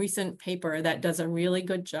paper that does a really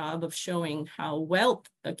good job of showing how wealth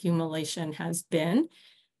accumulation has been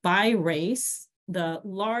by race, the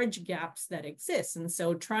large gaps that exist. And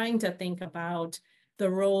so trying to think about the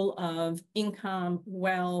role of income,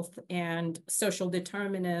 wealth, and social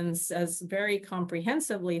determinants as very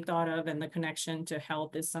comprehensively thought of, and the connection to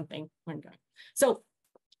health is something we're doing. So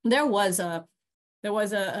there was a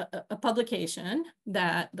publication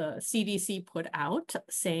that the CDC put out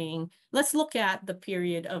saying, let's look at the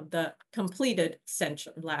period of the completed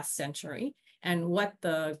last century and what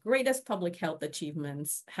the greatest public health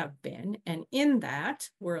achievements have been. And in that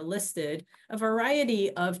were listed a variety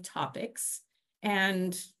of topics.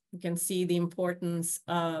 And you can see the importance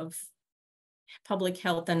of public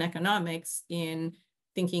health and economics in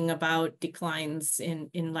thinking about declines in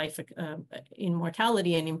life, in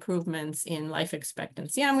mortality, and improvements in life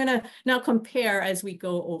expectancy. I'm gonna now compare as we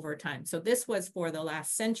go over time. So this was for the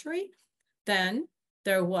last century. Then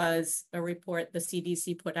there was a report the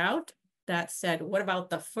CDC put out that said, what about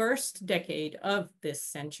the first decade of this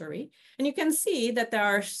century? And you can see that there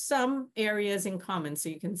are some areas in common. So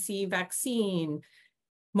you can see vaccine,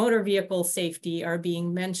 motor vehicle safety are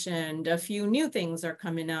being mentioned. A few new things are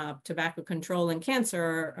coming up. Tobacco control and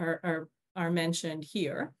cancer are mentioned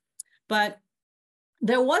here. But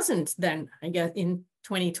there wasn't then, I guess, in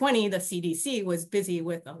 2020, the CDC was busy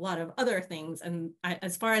with a lot of other things. And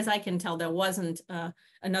as far as I can tell, there wasn't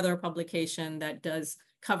another publication that does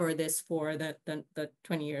cover this for the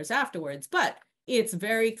 20 years afterwards. But it's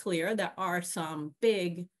very clear there are some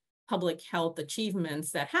big public health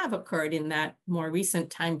achievements that have occurred in that more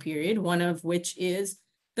recent time period, one of which is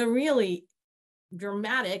the really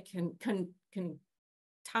dramatic and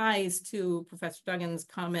ties to Professor Duggan's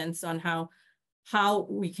comments on how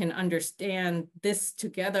we can understand this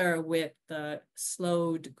together with the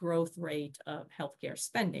slowed growth rate of healthcare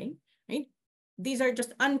spending, right? These are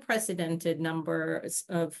just unprecedented numbers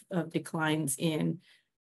of declines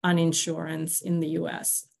on insurance in the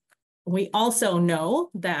US. We also know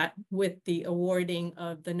that with the awarding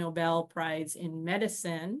of the Nobel Prize in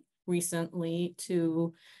Medicine recently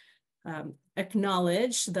to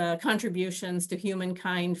acknowledge the contributions to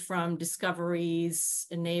humankind from discoveries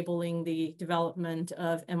enabling the development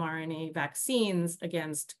of mRNA vaccines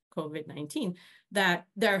against COVID-19, that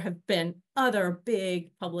there have been other big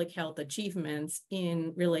public health achievements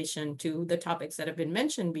in relation to the topics that have been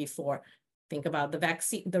mentioned before. Think about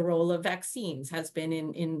the role of vaccines has been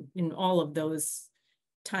in all of those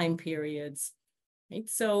time periods, right?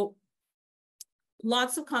 So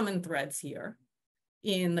lots of common threads here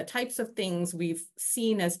in the types of things we've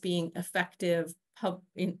seen as being effective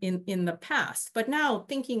in the past. But now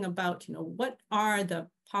thinking about, what are the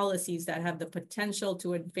policies that have the potential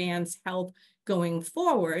to advance health going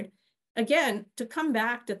forward? Again, to come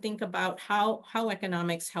back to think about how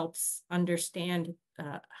economics helps understand,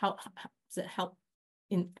 how does it help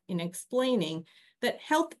in explaining that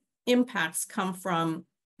health impacts come from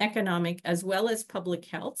economic as well as public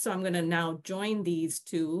health. So I'm going to now join these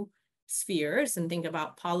two spheres and think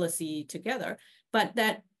about policy together. But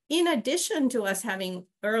that in addition to us having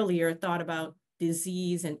earlier thought about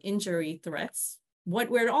disease and injury threats, what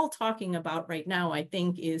we're all talking about right now, I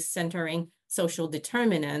think, is centering social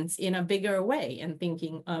determinants in a bigger way and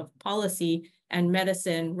thinking of policy and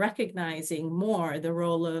medicine recognizing more the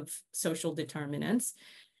role of social determinants.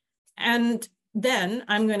 And then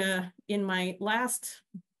I'm going to, in my last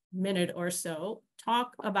minute or so,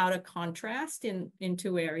 talk about a contrast in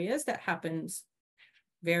two areas that happens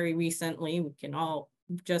very recently. We can all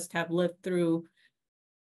just have lived through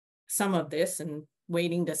some of this and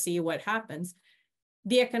waiting to see what happens.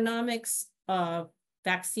 The economics of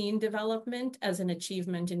vaccine development as an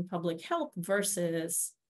achievement in public health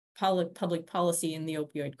versus public policy in the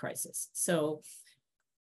opioid crisis. So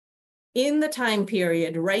in the time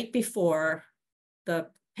period right before the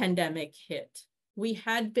pandemic hit, we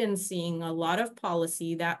had been seeing a lot of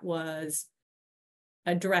policy that was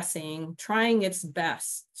trying its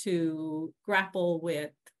best to grapple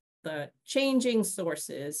with the changing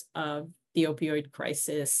sources of the opioid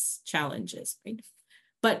crisis challenges, right?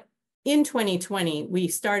 But in 2020, we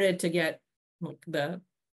started to get the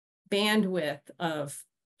bandwidth of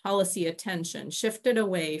policy attention shifted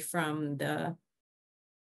away from the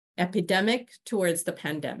epidemic towards the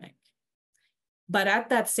pandemic. But at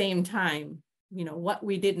that same time, what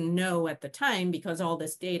we didn't know at the time, because all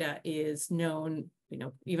this data is known,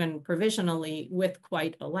 even provisionally with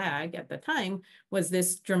quite a lag at the time, was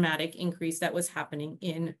this dramatic increase that was happening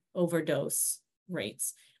in overdose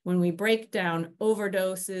rates. When we break down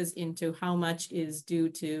overdoses into how much is due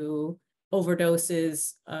to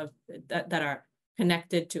overdoses that are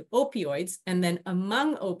connected to opioids, and then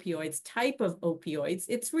among opioids, type of opioids,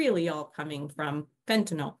 it's really all coming from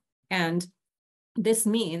fentanyl. And this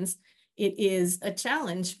means it is a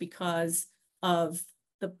challenge because of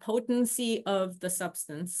the potency of the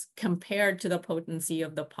substance compared to the potency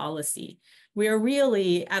of the policy. We are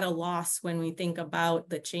really at a loss when we think about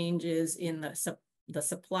the changes in the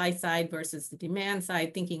supply side versus the demand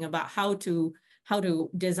side, thinking about how to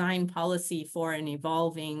design policy for an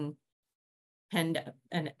evolving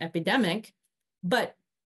an epidemic. But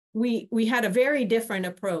we had a very different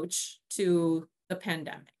approach to the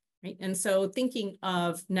pandemic. Right? And so thinking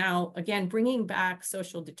of now, again, bringing back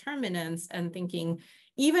social determinants and thinking,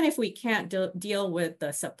 even if we can't deal with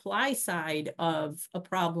the supply side of a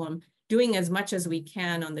problem, doing as much as we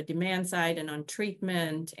can on the demand side and on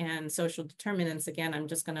treatment and social determinants. Again, I'm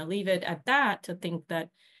just going to leave it at that, to think that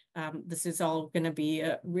this is all going to be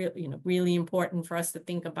really important for us to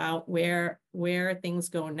think about where things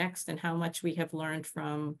go next and how much we have learned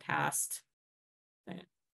from past.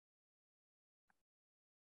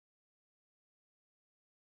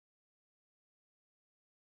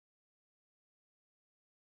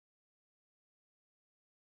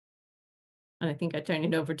 And I think I turned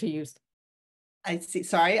it over to you. I see.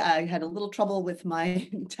 Sorry, I had a little trouble with my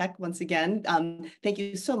tech once again. Thank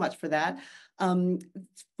you so much for that.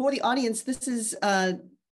 For the audience, this is now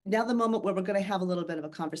the moment where we're going to have a little bit of a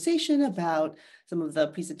conversation about some of the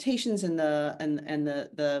presentations and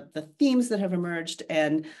the themes that have emerged,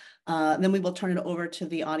 and then we will turn it over to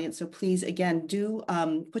the audience. So please, again, do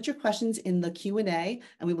put your questions in the Q&A,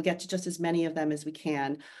 and we will get to just as many of them as we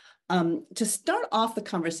can. To start off the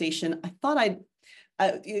conversation, I thought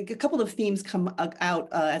a couple of themes come out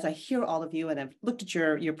as I hear all of you, and I've looked at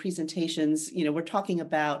your presentations. We're talking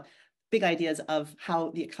about big ideas of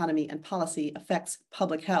how the economy and policy affects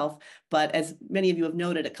public health, but as many of you have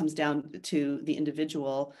noted, it comes down to the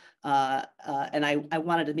individual. And I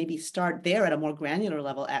wanted to maybe start there at a more granular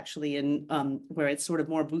level, actually, and where it's sort of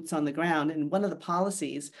more boots on the ground. And one of the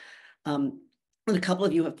policies a couple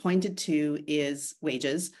of you have pointed to is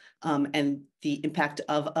wages and the impact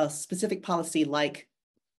of a specific policy like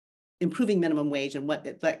improving minimum wage and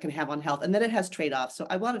what that can have on health. And then it has trade-offs. So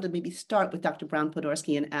I wanted to maybe start with Dr.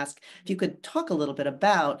 Brown-Podorsky and ask if you could talk a little bit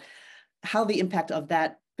about how the impact of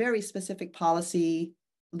that very specific policy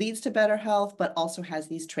leads to better health, but also has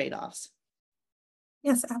these trade-offs.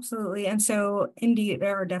 Yes, absolutely. And so indeed,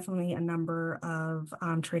 there are definitely a number of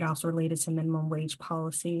trade-offs related to minimum wage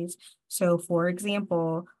policies. So for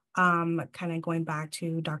example, kind of going back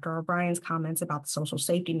to Dr. O'Brien's comments about the social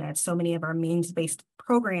safety net, so many of our means-based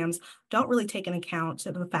programs don't really take into account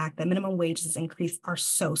to the fact that minimum wages increase are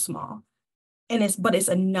so small. But it's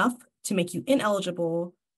enough to make you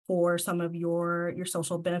ineligible for some of your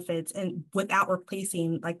social benefits, and without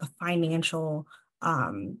replacing like the financial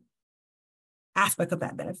aspect of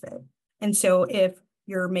that benefit. And so if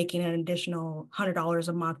you're making an additional $100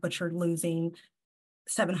 a month, but you're losing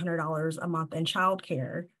 $700 a month in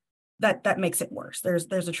childcare, that makes it worse. There's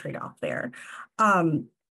a trade-off there. And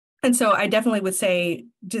so I definitely would say,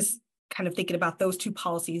 just kind of thinking about those two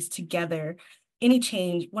policies together, any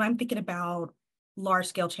change, when I'm thinking about large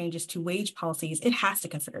scale changes to wage policies, it has to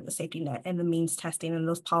consider the safety net and the means testing and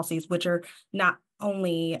those policies, which are not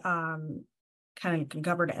only kind of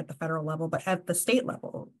governed at the federal level, but at the state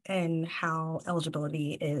level, and how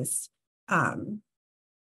eligibility is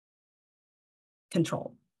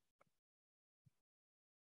controlled.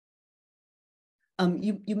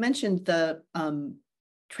 You mentioned the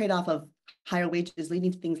trade-off of higher wages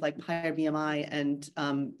leading to things like higher BMI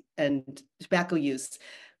and tobacco use.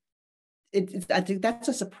 I think that's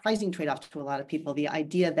a surprising trade-off to a lot of people, the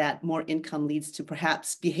idea that more income leads to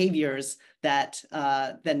perhaps behaviors that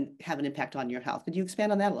then have an impact on your health. Could you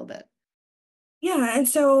expand on that a little bit? Yeah, and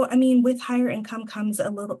so, I mean, with higher income comes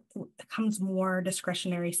more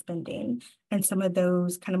discretionary spending, and some of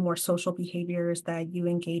those kind of more social behaviors that you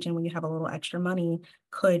engage in when you have a little extra money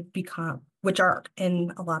could become, which are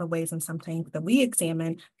in a lot of ways, and something that we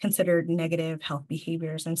examine, considered negative health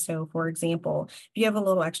behaviors. And so, for example, if you have a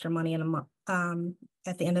little extra money in a month,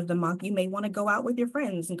 at the end of the month, you may want to go out with your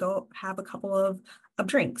friends and go have a couple of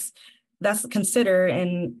drinks. That's considered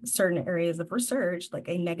in certain areas of research like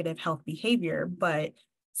a negative health behavior, but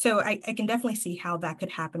So I can definitely see how that could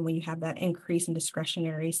happen when you have that increase in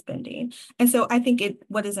discretionary spending. And so I think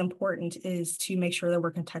what is important is to make sure that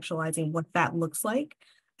we're contextualizing what that looks like.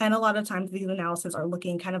 And a lot of times these analyses are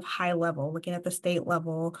looking kind of high level, looking at the state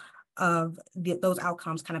level of those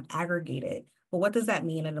outcomes kind of aggregated. But what does that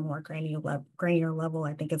mean at a more granular level?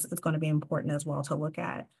 I think it's going to be important as well to look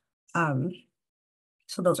at.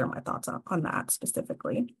 So those are my thoughts on that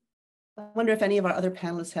specifically. I wonder if any of our other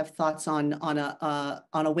panelists have thoughts on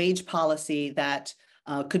a wage policy that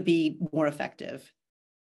could be more effective.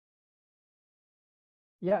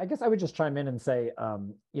 Yeah, I guess I would just chime in and say,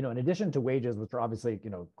 in addition to wages, which are obviously,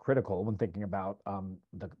 critical when thinking about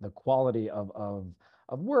the quality of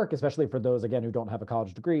work, especially for those, again, who don't have a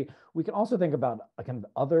college degree, we can also think about kind of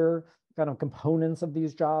other kind of components of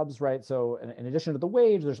these jobs, right? So in addition to the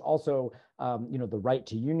wage, there's also, the right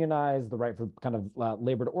to unionize, the right for kind of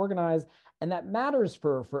labor to organize, and that matters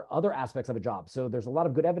for other aspects of a job. So there's a lot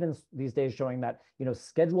of good evidence these days showing that,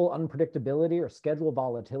 schedule unpredictability or schedule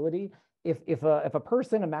volatility, if a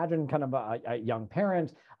person, imagine kind of a young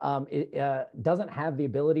parent, doesn't have the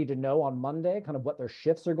ability to know on Monday kind of what their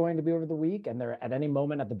shifts are going to be over the week, and they're at any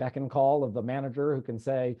moment at the beck and call of the manager who can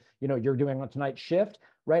say, you're doing a tonight's shift,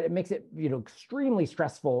 right? It makes it, extremely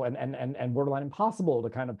stressful and borderline impossible to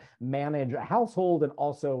kind of manage a household and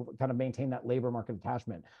also kind of maintain that labor market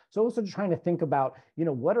attachment. So also trying to think about,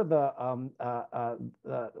 what are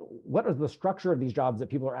the structure of these jobs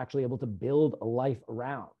that people are actually able to build a life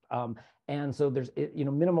around. And so there's,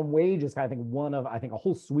 minimum wage is kind of, one of, a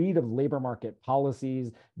whole suite of labor market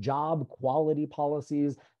policies, job quality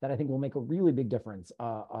policies that I think will make a really big difference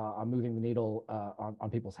on moving the needle on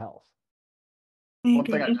people's health. One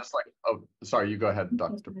thing I just sorry, you go ahead,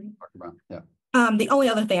 Dr. Brown. Yeah. The only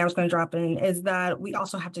other thing I was going to drop in is that we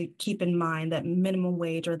also have to keep in mind that minimum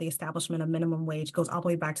wage, or the establishment of minimum wage, goes all the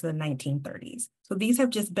way back to the 1930s. So these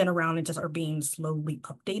have just been around and just are being slowly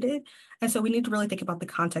updated. And so we need to really think about the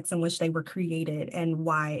context in which they were created and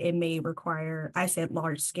why it may require, I said,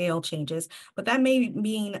 large scale changes, but that may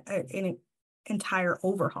mean an entire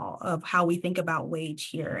overhaul of how we think about wage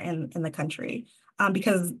here in the country,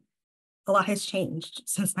 because a lot has changed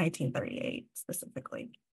since 1938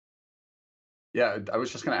 specifically. Yeah, I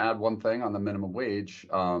was just going to add one thing on the minimum wage.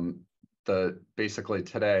 Basically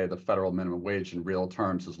today, the federal minimum wage in real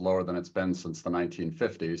terms is lower than it's been since the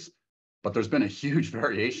 1950s, but there's been a huge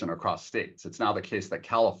variation across states. It's now the case that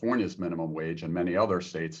California's minimum wage and many other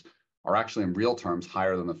states are actually in real terms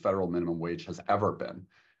higher than the federal minimum wage has ever been.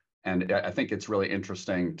 And I think it's really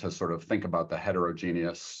interesting to sort of think about the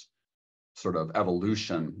heterogeneous sort of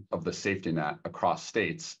evolution of the safety net across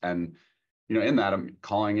states. And in that, I'm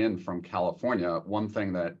calling in from California. One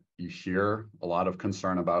thing that you hear a lot of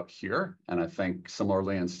concern about here, and I think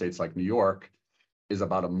similarly in states like New York, is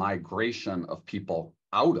about a migration of people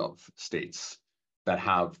out of states that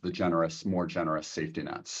have the more generous safety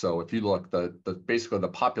nets. So if you look, basically the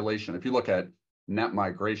population, if you look at net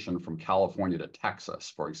migration from California to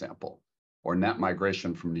Texas, for example, or net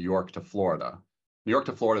migration from New York to Florida. New York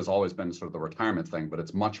to Florida has always been sort of the retirement thing, but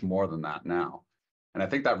it's much more than that now. And I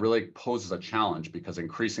think that really poses a challenge because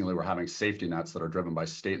increasingly we're having safety nets that are driven by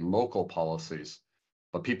state and local policies,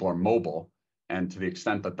 but people are mobile. And to the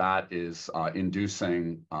extent that that is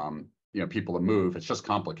inducing people to move, it's just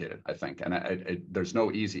complicated, I think. And there's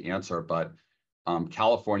no easy answer, but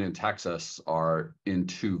California and Texas are in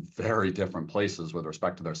two very different places with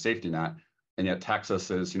respect to their safety net. And yet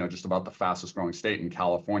Texas is, just about the fastest growing state, and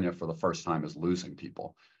California for the first time is losing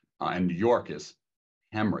people. And New York is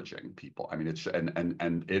hemorrhaging people. I mean,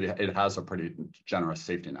 it has a pretty generous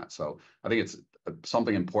safety net. So I think it's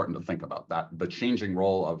something important to think about, that the changing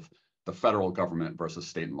role of the federal government versus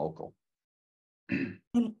state and local.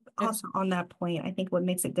 And also on that point, I think what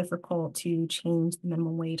makes it difficult to change the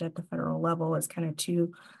minimum wage at the federal level is kind of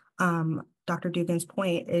to Dr. Dugan's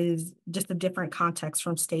point, is just a different context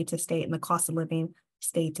from state to state and the cost of living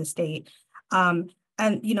state to state.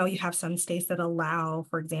 And, you have some states that allow,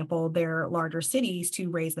 for example, their larger cities to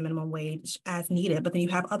raise the minimum wage as needed, but then you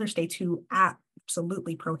have other states who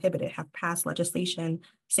absolutely prohibit it, have passed legislation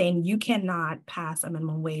saying you cannot pass a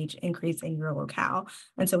minimum wage increase in your locale.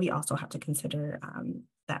 And so we also have to consider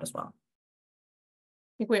that as well.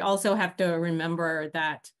 I think we also have to remember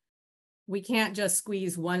that we can't just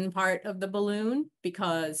squeeze one part of the balloon,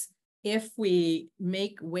 because if we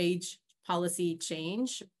make wage policy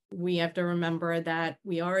change, we have to remember that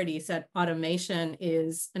we already said automation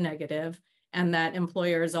is a negative, and that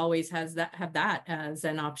employers always have that as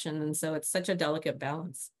an option. And so it's such a delicate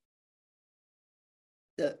balance.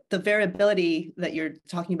 The variability that you're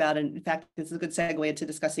talking about, and in fact, this is a good segue into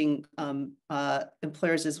discussing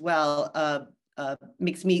employers as well.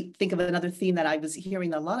 makes me think of another theme that I was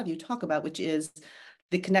hearing a lot of you talk about, which is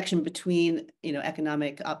the connection between,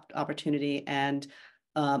 economic opportunity and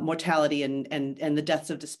mortality and the deaths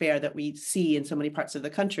of despair that we see in so many parts of the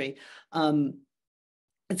country.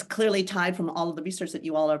 It's clearly tied from all of the research that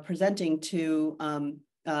you all are presenting to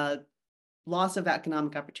loss of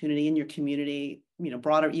economic opportunity in your community,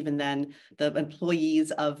 broader even than the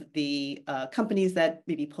employees of the companies that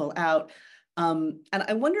maybe pull out. And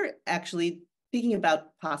I wonder, actually, thinking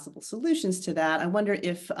about possible solutions to that, I wonder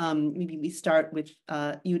if maybe we start with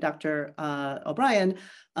you, Dr. O'Brien.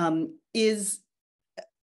 Is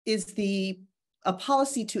a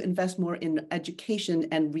policy to invest more in education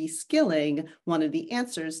and reskilling one of the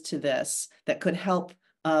answers to this that could help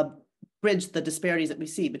bridge the disparities that we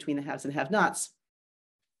see between the haves and have-nots?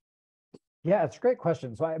 Yeah, it's a great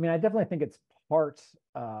question. So, I mean, I definitely think it's part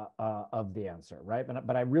of the answer, right?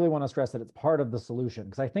 But I really want to stress that it's part of the solution,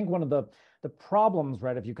 because I think one of the problems,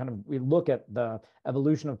 right, if you we look at the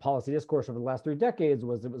evolution of policy discourse over the last 3 decades,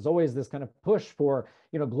 was it was always this kind of push for,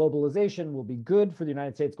 globalization will be good for the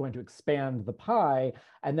United States, going to expand the pie.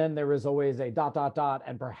 And then there is always a ...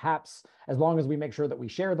 And perhaps as long as we make sure that we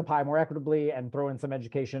share the pie more equitably and throw in some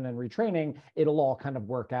education and retraining, it'll all kind of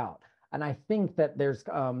work out. And I think that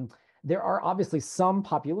there are obviously some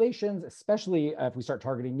populations, especially if we start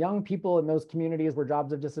targeting young people in those communities where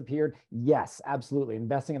jobs have disappeared. Yes, absolutely.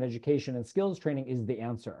 Investing in education and skills training is the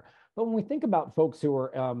answer. But when we think about folks who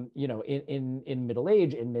are, in middle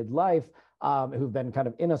age, in midlife, who've been kind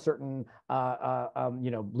of in a certain,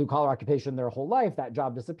 blue collar occupation their whole life, that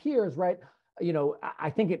job disappears, right? I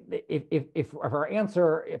think if our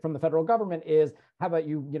answer from the federal government is, how about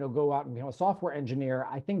you, go out and become a software engineer?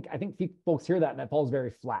 I think folks hear that and it falls very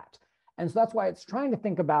flat. And so that's why it's trying to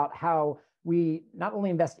think about how we not only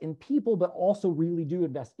invest in people, but also really do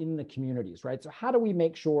invest in the communities, right? So how do we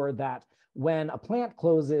make sure that when a plant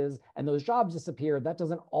closes and those jobs disappear, that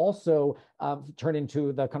doesn't also turn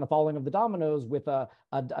into the kind of falling of the dominoes with a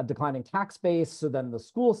declining tax base? So then the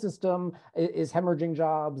school system is hemorrhaging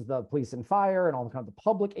jobs, the police and fire, and all the kind of the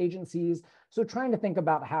public agencies. So trying to think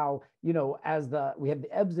about how, as we have the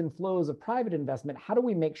ebbs and flows of private investment, how do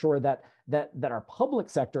we make sure that our public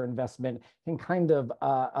sector investment can kind of,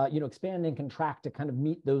 expand and contract to kind of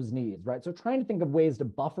meet those needs, right? So trying to think of ways to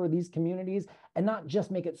buffer these communities and not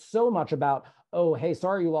just make it so much about, oh, hey,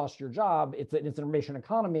 sorry you lost your job. It's an information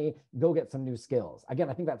economy. Go get some new skills. Again,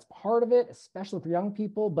 I think that's part of it, especially for young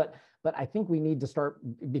people. But I think we need to start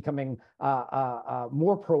becoming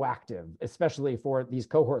more proactive, especially for these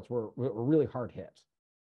cohorts who are really hard hit.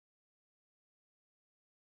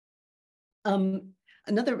 I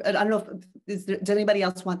don't know if does anybody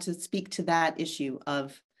else want to speak to that issue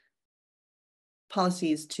of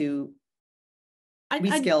policies to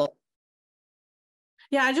reskill?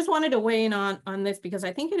 Yeah, I just wanted to weigh in on this because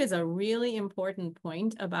I think it is a really important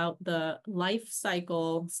point about the life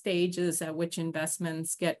cycle stages at which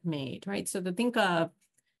investments get made, right? So to think of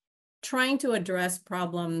trying to address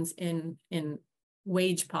problems in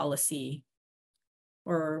wage policy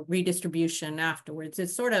or redistribution afterwards,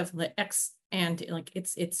 it's sort of the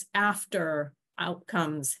it's after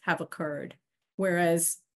outcomes have occurred.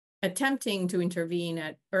 Whereas attempting to intervene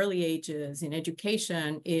at early ages in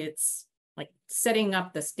education, it's like setting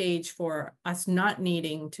up the stage for us not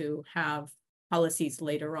needing to have policies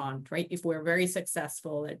later on, right? If we're very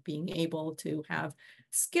successful at being able to have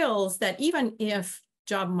skills that even if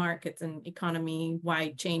job markets and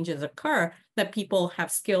economy-wide changes occur, that people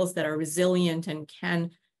have skills that are resilient and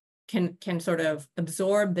can sort of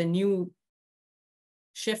absorb the new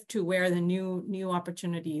shift to where the new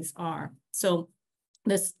opportunities are. So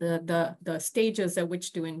the stages at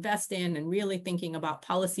which to invest in and really thinking about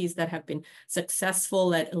policies that have been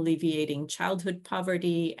successful at alleviating childhood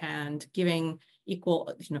poverty and giving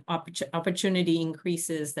equal opportunity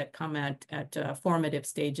increases that come at formative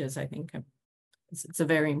stages, I think it's a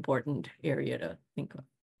very important area to think of.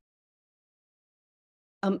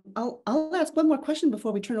 I'll ask one more question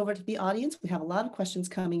before we turn over to the audience. We have a lot of questions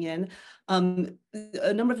coming in.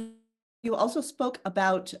 A number of you also spoke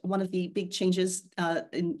about one of the big changes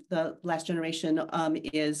in the last generation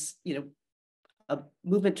is, a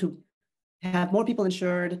movement to have more people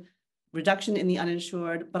insured, reduction in the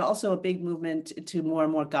uninsured, but also a big movement to more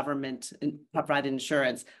and more government provided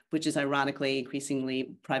insurance, which is ironically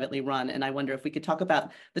increasingly privately run. And I wonder if we could talk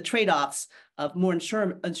about the trade-offs of more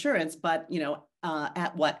insurance, but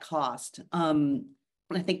at what cost? And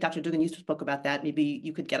I think Dr. Dugan, you spoke about that. Maybe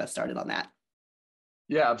you could get us started on that.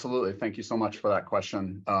 Yeah, absolutely. Thank you so much for that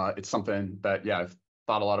question. It's something that, I've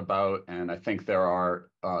thought a lot about, and I think there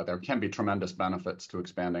can be tremendous benefits to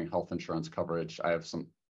expanding health insurance coverage. I have some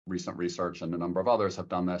recent research and a number of others have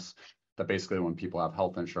done this, that basically when people have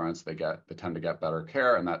health insurance, they tend to get better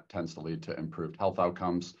care, and that tends to lead to improved health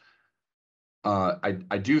outcomes.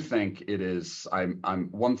 I do think it is, I'm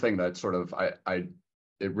one thing that sort of, I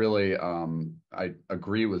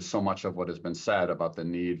agree with so much of what has been said about the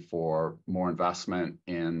need for more investment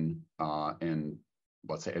in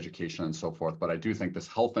let's say education and so forth. But I do think this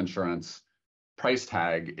health insurance price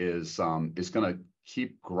tag is going to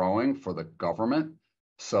keep growing for the government.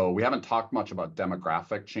 So we haven't talked much about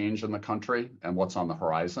demographic change in the country and what's on the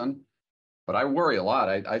horizon. But I worry a lot.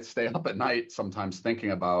 I stay up at night sometimes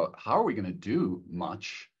thinking about how are we going to do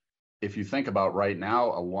much if you think about right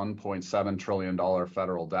now a $1.7 trillion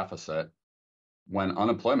federal deficit when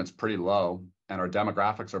unemployment's pretty low and our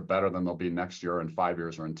demographics are better than they'll be next year, in 5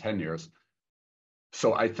 years, or in 10 years.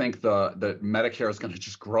 So I think the Medicare is going to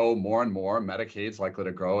just grow more and more. Medicaid's likely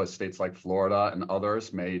to grow as states like Florida and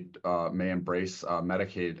others may embrace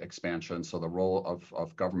Medicaid expansion. So the role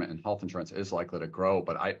of government in health insurance is likely to grow.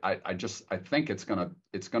 But I think it's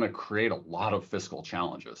gonna create a lot of fiscal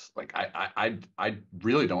challenges. Like I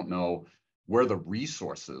really don't know where the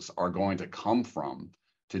resources are going to come from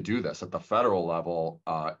to do this. At the federal level,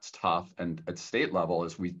 it's tough, and at state level,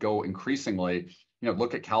 as we go increasingly.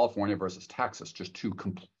 Look at California versus Texas, just two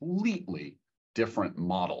completely different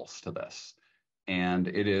models to this. And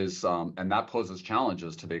it is, and that poses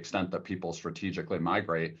challenges to the extent that people strategically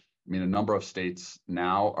migrate. I mean, a number of states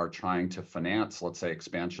now are trying to finance, let's say,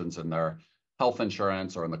 expansions in their health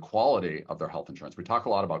insurance or in the quality of their health insurance. We talk a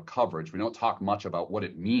lot about coverage. We don't talk much about what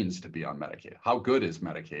it means to be on Medicaid. How good is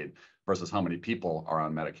Medicaid versus how many people are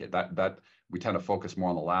on Medicaid? That we tend to focus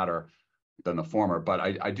more on the latter than the former. But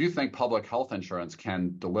I do think public health insurance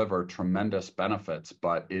can deliver tremendous benefits,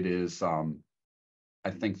 but it is, I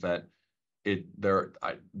think that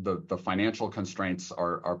the financial constraints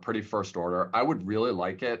are pretty first order. I would really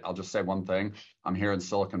like it. I'll just say one thing. I'm here in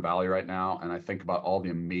Silicon Valley right now, and I think about all the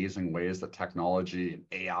amazing ways that technology and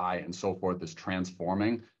AI and so forth is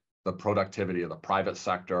transforming the productivity of the private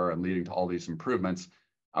sector and leading to all these improvements.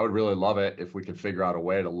 I would really love it if we could figure out a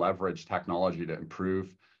way to leverage technology to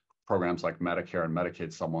improve programs like Medicare and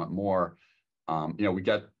Medicaid somewhat more. We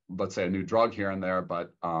get, let's say, a new drug here and there,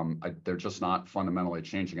 but they're just not fundamentally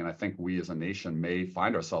changing. And I think we as a nation may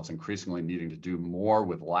find ourselves increasingly needing to do more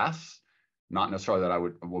with less. Not necessarily that I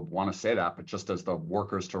would want to say that, but just as the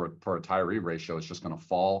workers to retiree ratio is just going to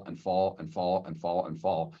fall and fall and fall and fall and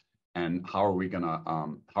fall. And how are we going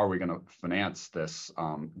to finance this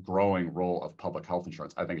growing role of public health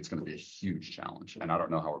insurance? I think it's going to be a huge challenge, and I don't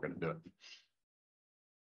know how we're going to do it.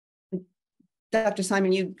 Dr.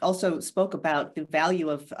 Simon, you also spoke about the value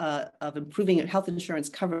of improving health insurance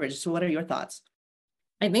coverage. So what are your thoughts?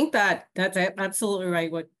 I think that's absolutely right.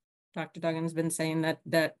 What Dr. Duggan's been saying,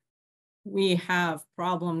 that we have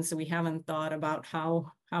problems. We haven't thought about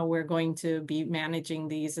how we're going to be managing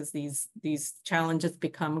these as these challenges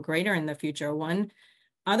become greater in the future. One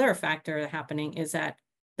other factor happening is that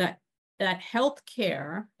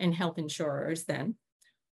healthcare and health insurers then,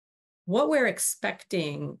 what we're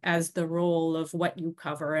expecting as the role of what you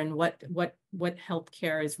cover and what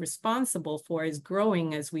healthcare is responsible for is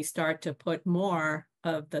growing as we start to put more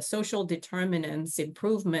of the social determinants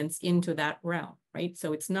improvements into that realm, right?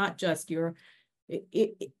 So it's not just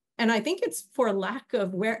and I think it's for lack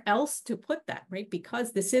of where else to put that, right?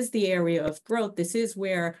 Because this is the area of growth. This is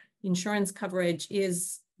where insurance coverage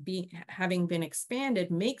is having been expanded,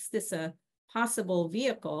 makes this a possible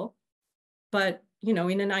vehicle. But in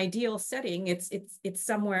an ideal setting, it's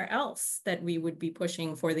somewhere else that we would be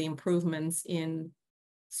pushing for the improvements in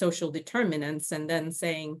social determinants, and then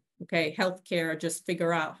saying, okay, healthcare, just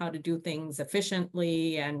figure out how to do things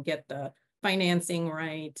efficiently and get the financing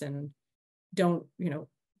right, and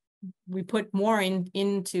we put more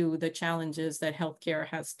into the challenges that healthcare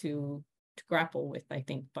has to grapple with, I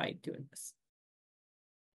think, by doing this.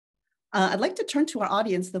 I'd like to turn to our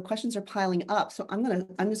audience. The questions are piling up, so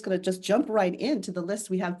I'm just gonna jump right into the list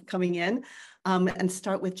we have coming in, and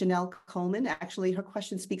start with Janelle Coleman. Actually, her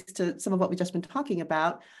question speaks to some of what we've just been talking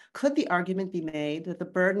about. Could the argument be made that the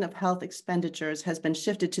burden of health expenditures has been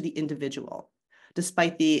shifted to the individual,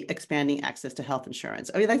 despite the expanding access to health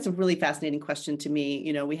insurance? I mean, that's a really fascinating question to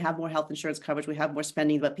me. We have more health insurance coverage, we have more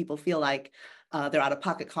spending, but people feel like their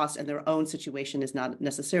out-of-pocket costs and their own situation is not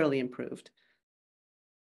necessarily improved.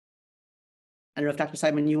 I don't know if Dr.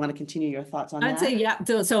 Simon, you want to continue your thoughts on that? I'd say, yeah.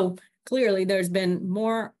 So clearly there's been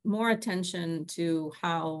more attention to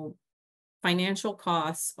how financial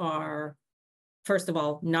costs are, first of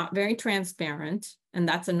all, not very transparent. And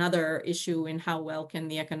that's another issue in how well can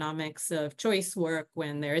the economics of choice work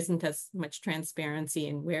when there isn't as much transparency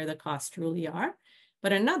in where the costs truly are.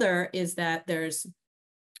 But another is that there's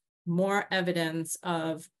more evidence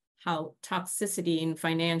of how toxicity in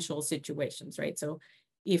financial situations, right? So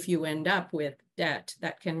if you end up with debt,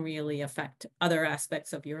 that can really affect other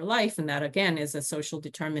aspects of your life. And that, again, is a social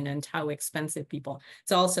determinant, how expensive people.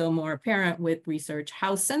 It's also more apparent with research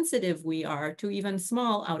how sensitive we are to even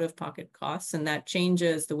small out-of-pocket costs. And that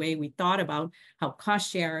changes the way we thought about how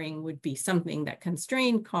cost sharing would be something that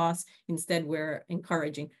constrained costs. Instead, we're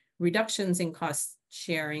encouraging reductions in cost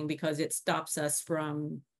sharing because it stops us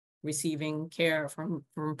from receiving care, from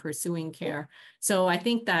pursuing care. So I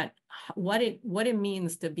think that what it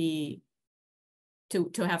means to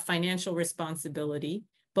have financial responsibility,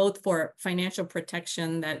 both for financial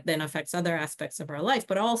protection that then affects other aspects of our life,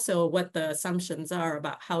 but also what the assumptions are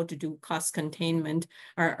about how to do cost containment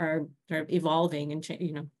are evolving and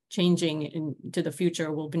changing into the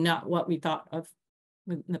future will be not what we thought of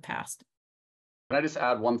in the past. Can I just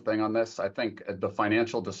add one thing on this? I think the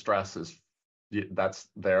financial distress that's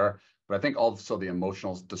there, but I think also the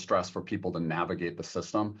emotional distress for people to navigate the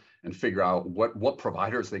system and figure out what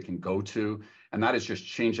providers they can go to. And that is just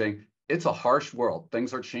changing. It's a harsh world.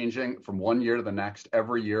 Things are changing from one year to the next.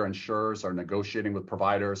 Every year, insurers are negotiating with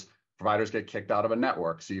providers. Providers get kicked out of a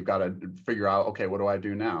network. So you've got to figure out, okay, what do I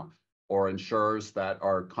do now? Or insurers that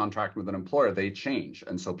are contracted with an employer, they change.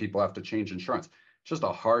 And so people have to change insurance. It's just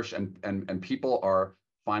a harsh, and people are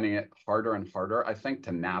finding it harder and harder, I think,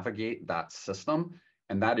 to navigate that system.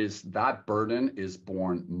 And that burden is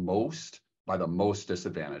borne most by the most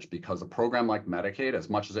disadvantaged, because a program like Medicaid,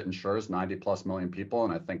 as much as it insures 90+ million people,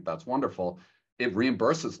 and I think that's wonderful, it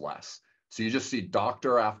reimburses less. So you just see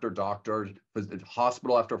doctor after doctor,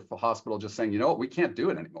 hospital after hospital just saying, you know what, we can't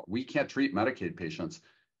do it anymore. We can't treat Medicaid patients.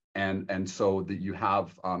 And so that you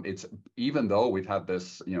have, it's, even though we've had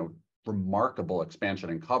this, remarkable expansion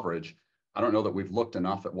in coverage, I don't know that we've looked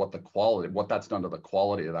enough at what that's done to the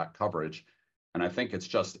quality of that coverage. And I think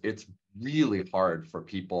it's really hard for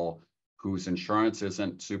people whose insurance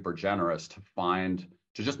isn't super generous to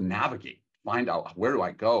just navigate, find out, where do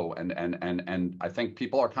I go? And I think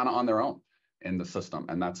people are kind of on their own in the system.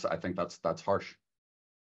 And I think that's harsh.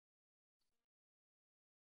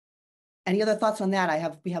 Any other thoughts on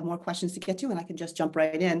that? We have more questions to get to, and I can just jump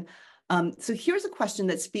right in. So here's a question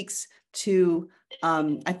that speaks to,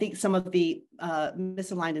 I think, some of the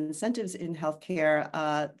misaligned incentives in healthcare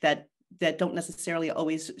that don't necessarily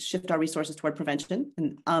always shift our resources toward prevention.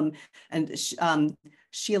 And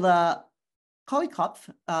Sheila Kolikopf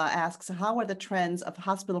asks, how are the trends of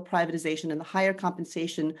hospital privatization and the higher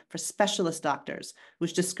compensation for specialist doctors,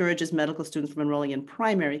 which discourages medical students from enrolling in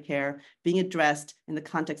primary care, being addressed in the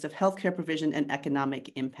context of healthcare provision and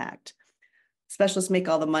economic impact? Specialists make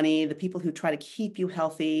all the money. The people who try to keep you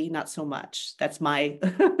healthy, not so much. That's my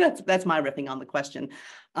that's my riffing on the question.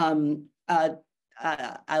 I'll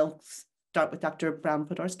start with Dr.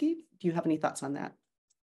 Brown-Podorsky. Do you have any thoughts on that?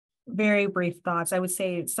 Very brief thoughts. I would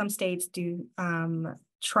say some states do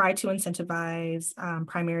try to incentivize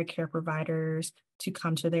primary care providers to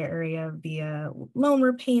come to their area via loan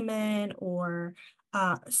repayment or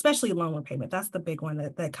especially loan repayment. That's the big one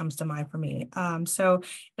that comes to mind for me. So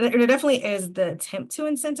there definitely is the attempt to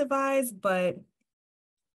incentivize, but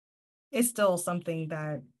it's still something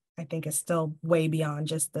that I think is still way beyond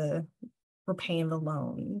just the repaying the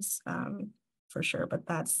loans for sure. But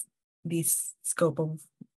that's the scope of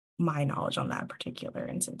my knowledge on that particular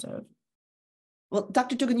incentive. Well,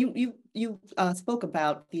 Dr. Dugan, you spoke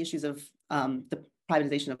about the issues of the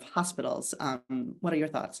privatization of hospitals. What are your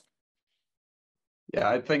thoughts? Yeah,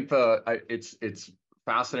 I think it's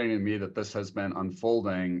fascinating to me that this has been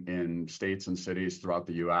unfolding in states and cities throughout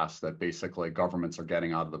the U.S., that basically governments are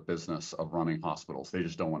getting out of the business of running hospitals. They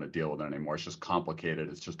just don't want to deal with it anymore. It's just complicated.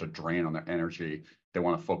 It's just a drain on their energy. They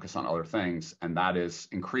want to focus on other things. And that is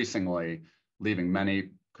increasingly leaving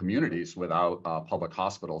many communities without public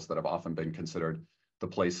hospitals that have often been considered the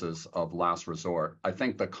places of last resort. I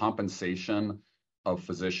think the compensation of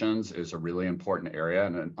physicians is a really important area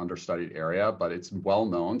and an understudied area, but it's well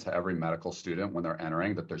known to every medical student when they're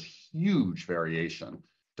entering that there's huge variation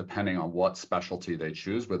depending on what specialty they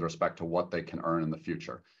choose with respect to what they can earn in the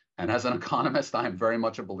future. And as an economist, I'm very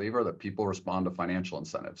much a believer that people respond to financial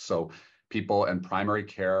incentives. So people in primary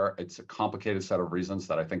care, it's a complicated set of reasons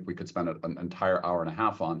that I think we could spend an entire hour and a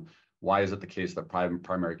half on. Why is it the case that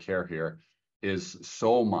primary care here is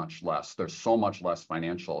so much less? There's so much less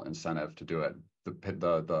financial incentive to do it. It's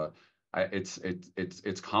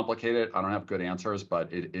complicated. I don't have good answers,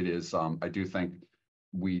 but it is. I do think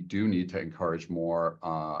we do need to encourage more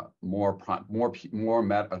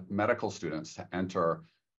medical students to enter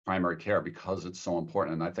primary care because it's so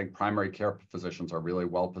important. And I think primary care physicians are really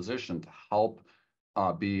well positioned to help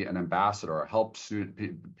be an ambassador, help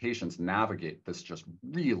patients navigate this just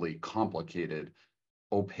really complicated,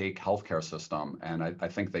 opaque healthcare system. And I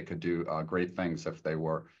think they could do great things if they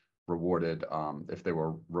were rewarded,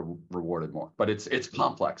 rewarded more. But it's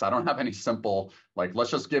complex. I don't have any simple, like,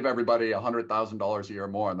 let's just give everybody $100,000 a year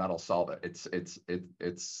more and that'll solve it.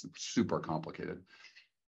 It's super complicated.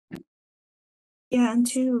 Yeah, and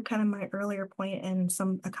to kind of my earlier point and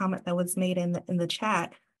a comment that was made in the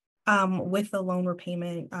chat, with the loan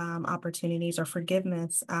repayment opportunities or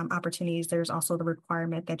forgiveness opportunities, there's also the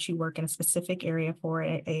requirement that you work in a specific area for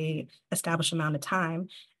a established amount of time.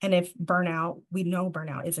 And if burnout, we know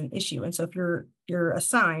burnout is an issue. And so if you're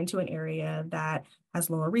assigned to an area that has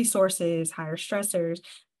lower resources, higher stressors,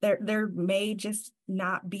 there may just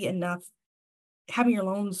not be enough. Having your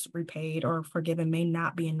loans repaid or forgiven may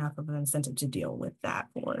not be enough of an incentive to deal with that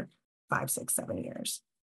for 5, 6, 7 years.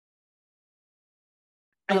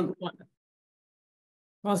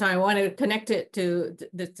 Also, I want to connect it to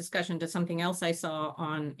this discussion to something else I saw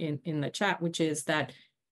in the chat, which is that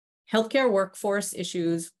healthcare workforce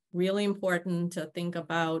issues, really important to think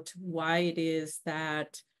about why it is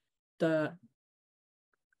that the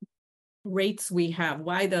rates we have,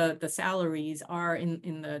 why the salaries are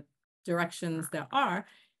in the directions there are,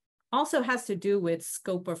 also has to do with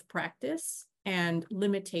scope of practice and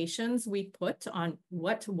limitations we put on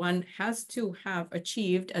what one has to have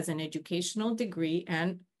achieved as an educational degree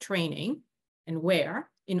and training and where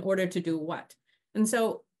in order to do what. And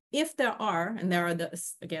so if there are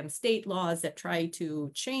again, state laws that try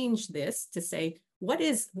to change this to say, what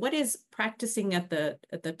is practicing at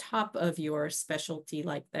the top of your specialty,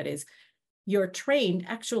 like that is, you're trained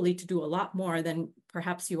actually to do a lot more than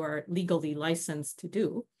perhaps you are legally licensed to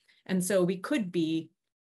do. And so we could be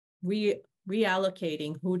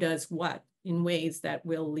reallocating who does what in ways that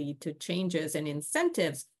will lead to changes and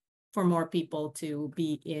incentives for more people to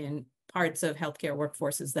be in parts of healthcare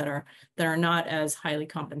workforces that are not as highly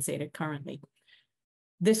compensated currently.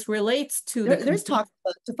 This relates to there's talk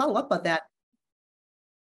to follow up on that.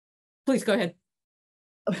 Please go ahead.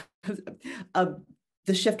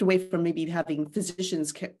 The shift away from maybe having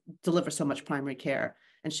physicians deliver so much primary care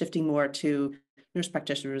and shifting more to nurse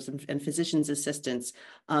practitioners and physicians' assistants.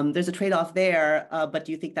 There's a trade-off there, but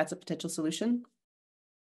do you think that's a potential solution?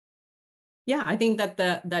 Yeah, I think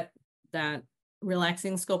that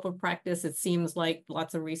relaxing scope of practice, it seems like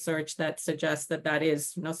lots of research that suggests that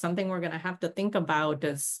is something we're going to have to think about,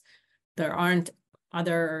 as there aren't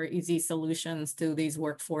other easy solutions to these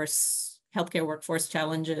healthcare workforce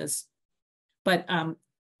challenges. But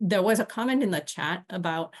there was a comment in the chat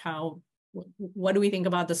about what do we think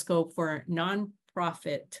about the scope for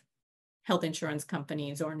nonprofit health insurance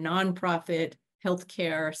companies or nonprofit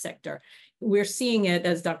healthcare sector. We're seeing it,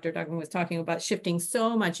 as Dr. Duggan was talking about, shifting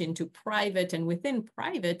so much into private, and within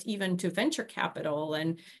private, even to venture capital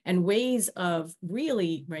and ways of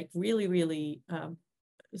really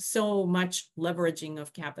so much leveraging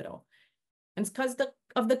of capital. And it's because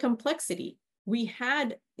of the complexity. We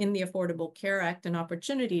had in the Affordable Care Act an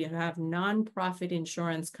opportunity to have nonprofit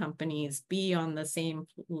insurance companies be on the same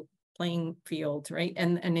playing field, right?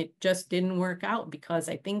 And it just didn't work out because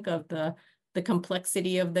I think of the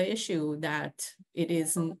complexity of the issue, that it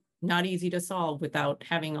is not easy to solve without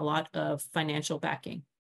having a lot of financial backing.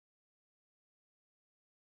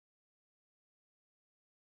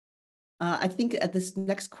 I think at this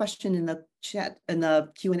next question in the chat, in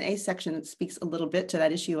the Q&A section, it speaks a little bit to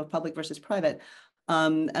that issue of public versus private.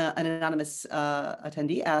 An anonymous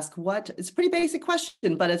attendee asked, it's a pretty basic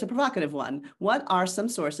question, but it's a provocative one. What are some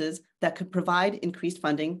sources that could provide increased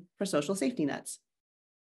funding for social safety nets?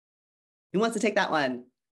 Who wants to take that one?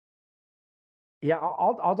 Yeah,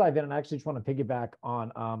 I'll dive in, and I actually just want to piggyback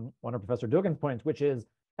on one of Professor Duggan's points, which is,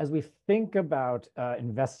 as we think about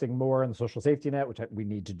investing more in the social safety net, which we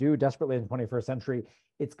need to do desperately in the 21st century,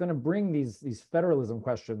 it's going to bring these federalism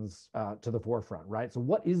questions to the forefront, right? So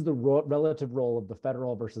what is the relative role of the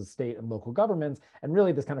federal versus state and local governments, and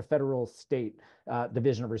really this kind of federal-state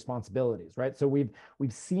division of responsibilities, right? So we've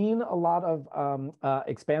seen a lot of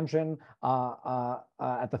expansion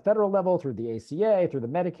at the federal level through the ACA, through the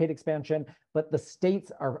Medicaid expansion, but the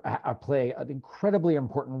states play an incredibly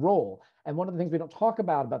important role. And one of the things we don't talk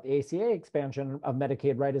about the ACA expansion of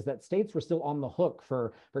Medicaid, right, is that states were still on the hook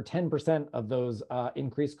for 10% of those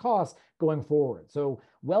increased costs going forward. So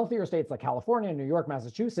wealthier states like California, New York,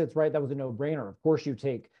 Massachusetts, right, that was a no-brainer. Of course, you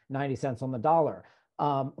take 90 cents on the dollar.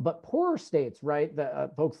 But poorer states, right,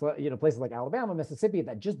 the folks, places like Alabama, Mississippi,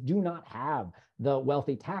 that just do not have the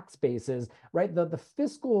wealthy tax bases, right? The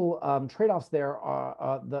fiscal trade-offs there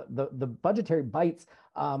are the budgetary bites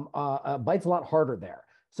a lot harder there.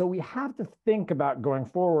 So we have to think about going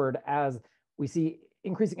forward as we see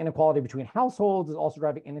increasing inequality between households is also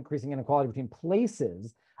driving increasing inequality between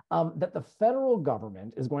places, that the federal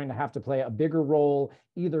government is going to have to play a bigger role,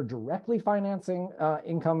 either directly financing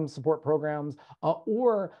income support programs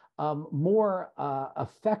or more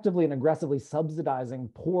effectively and aggressively subsidizing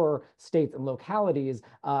poor states and localities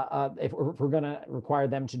if we're going to require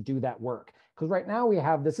them to do that work. Because right now we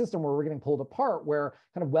have the system where we're getting pulled apart, where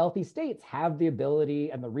kind of wealthy states have the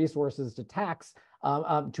ability and the resources to tax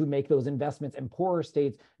to make those investments, and poorer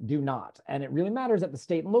states do not. And it really matters at the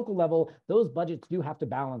state and local level. Those budgets do have to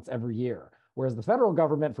balance every year. Whereas the federal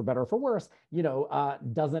government, for better or for worse,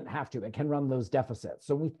 doesn't have to. It can run those deficits.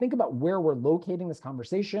 So when we think about where we're locating this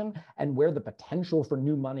conversation and where the potential for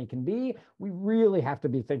new money can be, we really have to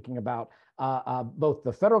be thinking about both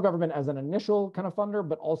the federal government as an initial kind of funder,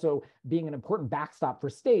 but also being an important backstop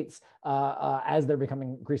for states as they're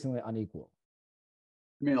becoming increasingly unequal.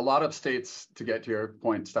 I mean, a lot of states, to get to your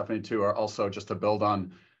point, Stephanie, too, are also, just to build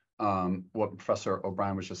on what Professor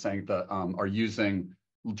O'Brien was just saying, that are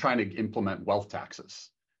trying to implement wealth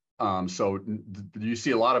taxes. So you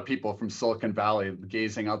see a lot of people from Silicon Valley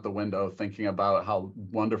gazing out the window, thinking about how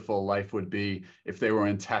wonderful life would be if they were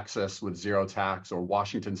in Texas with zero tax, or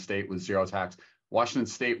Washington State with zero tax. Washington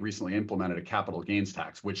State recently implemented a capital gains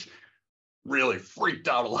tax, which really freaked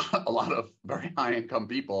out a lot of very high income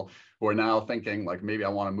people who are now thinking, like, maybe I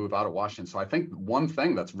want to move out of Washington. So I think one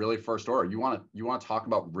thing that's really first order, you want to talk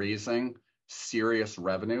about raising serious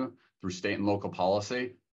revenue through state and local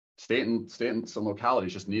policy. State and some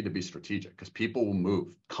localities just need to be strategic, because people will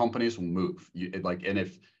move, companies will move.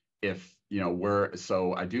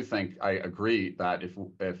 So I do think, I agree that if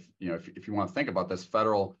you want to think about this,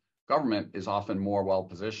 federal government is often more well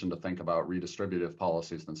positioned to think about redistributive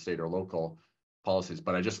policies than state or local policies.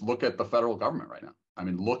 But I just look at the federal government right now. I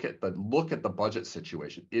mean, look at the budget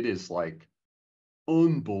situation. It is like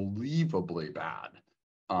unbelievably bad.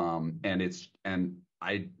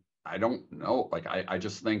 I don't know. Like, I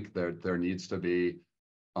just think there needs to be,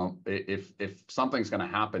 if something's going to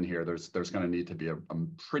happen here, there's going to need to be a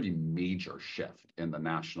pretty major shift in the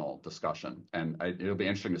national discussion, and it'll be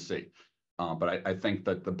interesting to see. But I think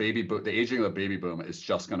that the aging of the baby boom is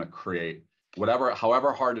just going to create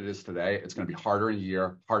however hard it is today, it's going to be harder in a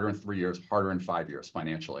year, harder in 3 years, harder in 5 years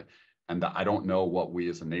financially. And I don't know what we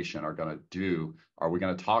as a nation are going to do. Are we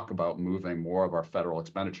going to talk about moving more of our federal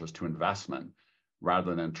expenditures to investment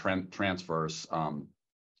rather than transfers?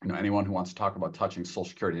 Anyone who wants to talk about touching Social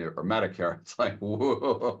Security or Medicare, it's like,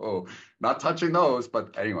 whoa, not touching those.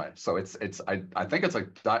 But anyway, so I think it's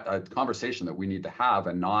a conversation that we need to have,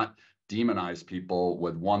 and not demonize people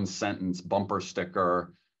with one sentence bumper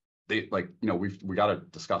sticker. We got to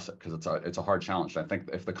discuss it, because it's a hard challenge. I think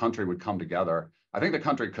if the country would come together, I think the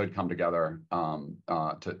country could come together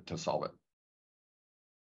to solve it.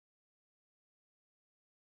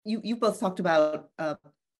 You both talked about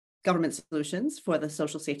government solutions for the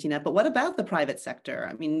social safety net, but what about the private sector?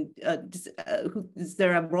 I mean, is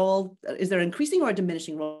there a role? Is there an increasing or a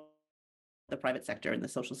diminishing role of the private sector in the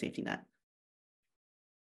social safety net?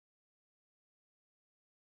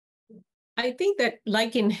 I think that,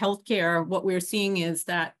 like in healthcare, what we're seeing is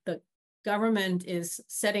that the government is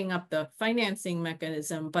setting up the financing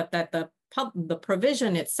mechanism, but that the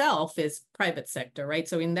provision itself is private sector, right?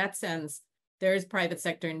 So in that sense, there is private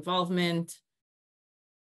sector involvement,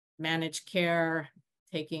 managed care,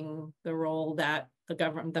 taking the role that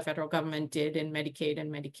the federal government did in Medicaid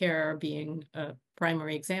and Medicare being a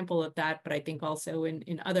primary example of that. But I think also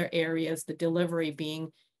in other areas, the delivery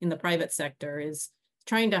being in the private sector is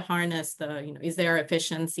trying to harness is there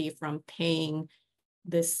efficiency from paying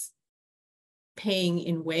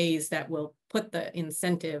in ways that will put the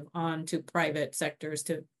incentive on to private sectors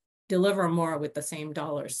to deliver more with the same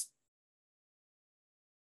dollars.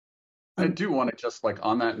 I do want to just, like,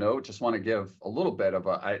 on that note, just want to give a little bit of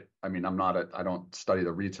I don't study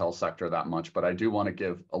the retail sector that much, but I do want to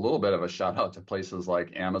give a little bit of a shout out to places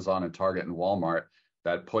like Amazon and Target and Walmart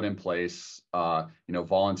that put in place,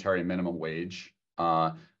 voluntary minimum wage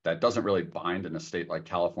that doesn't really bind in a state like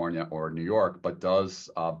California or New York, but does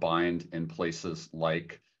bind in places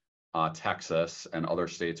like Texas and other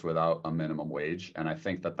states without a minimum wage. And I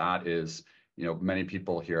think that is, many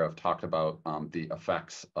people here have talked about the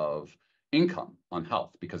effects of income on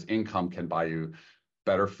health, because income can buy you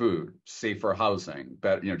better food, safer housing,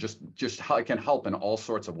 better, just how it can help in all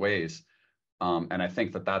sorts of ways. And I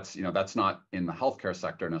think that's not in the healthcare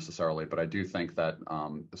sector necessarily, but I do think that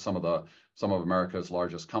some of America's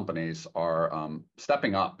largest companies are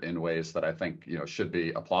stepping up in ways that I think should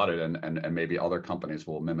be applauded, and maybe other companies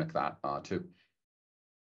will mimic that too.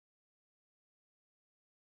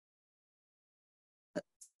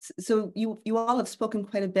 So you all have spoken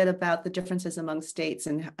quite a bit about the differences among states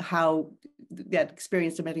and how that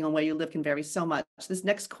experience, depending on where you live, can vary so much. This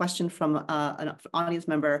next question from an audience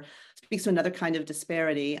member speaks to another kind of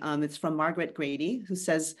disparity. It's from Margaret Grady, who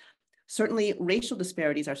says, certainly racial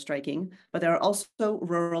disparities are striking, but there are also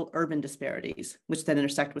rural-urban disparities, which then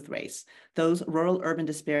intersect with race. Those rural-urban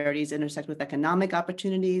disparities intersect with economic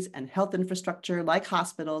opportunities and health infrastructure like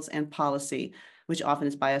hospitals and policy, which often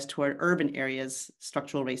is biased toward urban areas'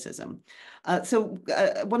 structural racism. I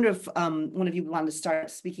wonder if one of you wanted to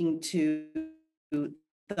start speaking to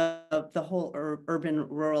the whole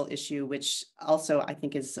urban-rural issue, which also I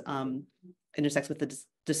think is intersects with the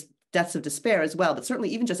deaths of despair as well, but certainly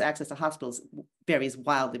even just access to hospitals varies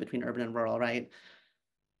wildly between urban and rural, right?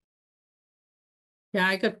 Yeah,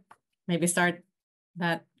 I could maybe start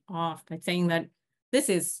that off by saying that this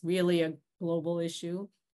is really a global issue.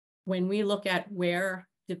 When we look at where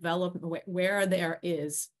there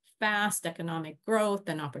is fast economic growth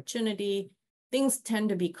and opportunity, things tend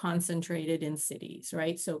to be concentrated in cities,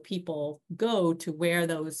 right? So people go to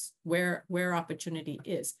where opportunity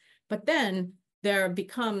is. But then there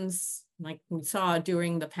becomes, like we saw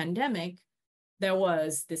during the pandemic, there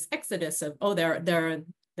was this exodus of, there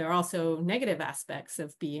are also negative aspects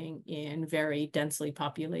of being in very densely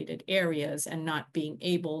populated areas and not being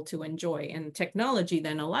able to enjoy. And technology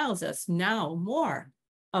then allows us now more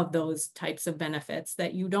of those types of benefits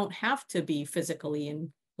that you don't have to be physically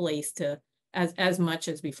in place to as much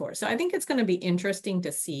as before. So I think it's going to be interesting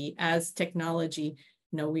to see as technology,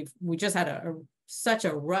 we just had such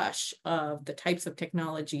a rush of the types of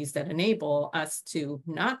technologies that enable us to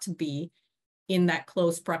not be in that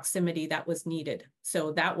close proximity that was needed.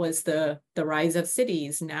 So that was the rise of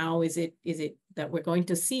cities. Now is it that we're going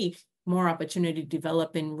to see more opportunity to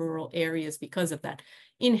develop in rural areas because of that?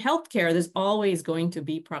 In healthcare, there's always going to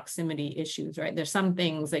be proximity issues, right? There's some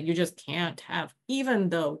things that you just can't have, even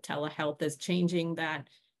though telehealth is changing that.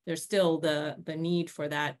 There's still the need for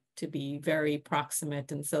that to be very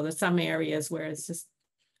proximate. And so there's some areas where it's just,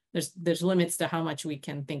 there's limits to how much we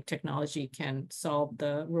can think technology can solve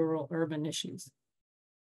the rural urban issues.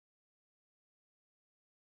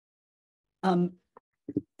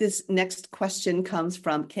 This next question comes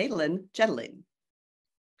from Caitlin Jedling.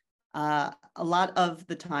 A lot of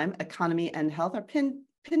the time, economy and health are pitted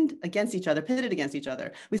against each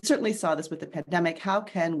other. We certainly saw this with the pandemic. How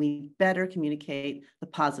can we better communicate the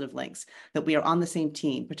positive links, that we are on the same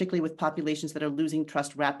team, particularly with populations that are losing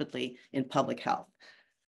trust rapidly in public health?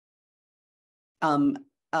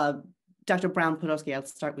 Dr. Brown-Podolsky, I'll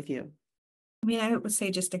start with you. I mean, I would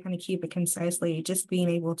say, just to kind of keep it concisely, just being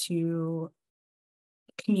able to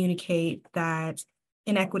communicate that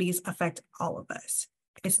inequities affect all of us.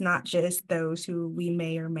 It's not just those who we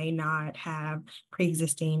may or may not have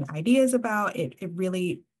pre-existing ideas about. It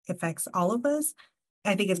really affects all of us.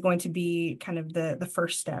 I think it's going to be kind of the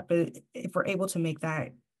first step. If we're able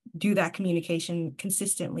to do that communication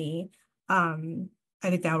consistently, I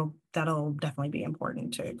think that'll definitely be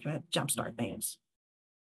important to kind of jumpstart things.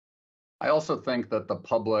 I also think that the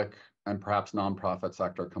public and perhaps nonprofit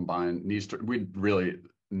sector combined we really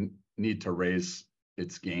need to raise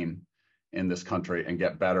its game in this country and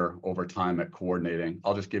get better over time at coordinating.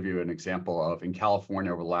 I'll just give you an example of, in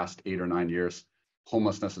California over the last 8 or 9 years,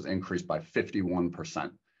 homelessness has increased by 51%.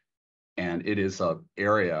 And it is an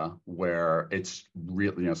area where it's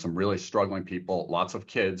really, some really struggling people, lots of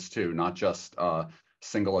kids too, not just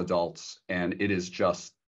single adults. And it is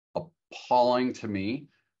just appalling to me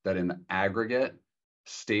that in the aggregate,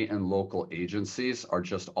 state and local agencies are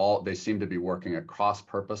they seem to be working at cross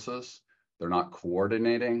purposes. They're not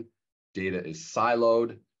coordinating. Data is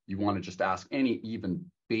siloed. You want to just ask any even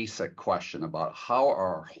basic question about how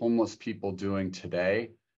are homeless people doing today?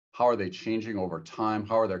 How are they changing over time?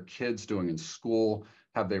 How are their kids doing in school?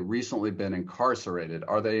 Have they recently been incarcerated?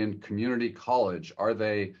 Are they in community college? Are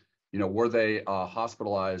they, were they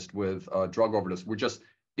hospitalized with drug overdose?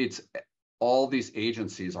 All these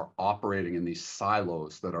agencies are operating in these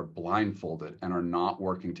silos that are blindfolded and are not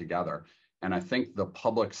working together. And I think the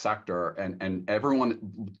public sector and everyone,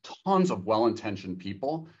 tons of well-intentioned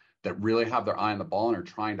people that really have their eye on the ball and are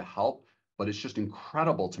trying to help. But it's just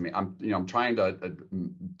incredible to me. I'm trying to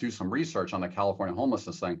do some research on the California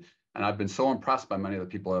homelessness thing, and I've been so impressed by many of the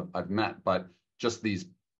people I've met. But just these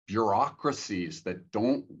bureaucracies that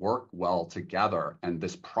don't work well together, and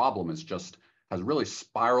this problem has really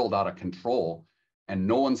spiraled out of control, and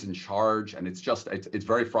no one's in charge, and it's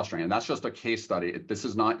very frustrating. And that's just a case study. This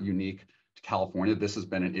is not unique to California. This has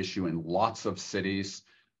been an issue in lots of cities,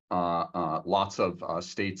 lots of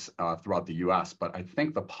states throughout the U.S. But I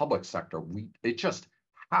think the public sector, it just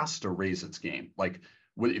has to raise its game. Like,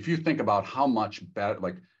 if you think about how much better,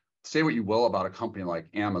 like, say what you will about a company like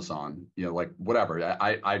Amazon, you know, like whatever,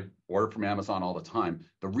 I order from Amazon all the time.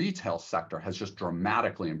 The retail sector has just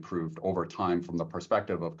dramatically improved over time from the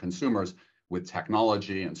perspective of consumers with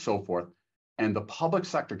technology and so forth. And the public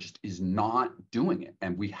sector just is not doing it.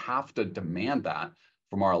 And we have to demand that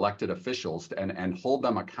from our elected officials and hold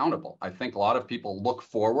them accountable. I think a lot of people look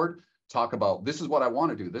forward, talk about, this is what I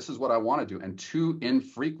want to do, this is what I want to do, and too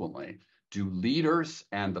infrequently do leaders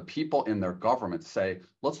and the people in their government say,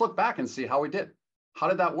 let's look back and see how we did. How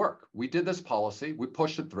did that work? We did this policy, we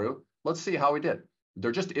pushed it through, let's see how we did.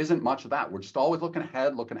 There just isn't much of that. We're just always looking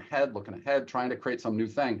ahead, trying to create some new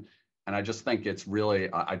thing. And I just think it's really,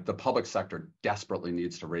 the public sector desperately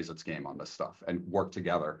needs to raise its game on this stuff and work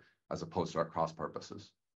together as opposed to at cross purposes.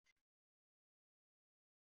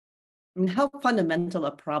 I mean, how fundamental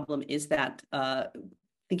a problem is that,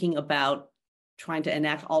 thinking about trying to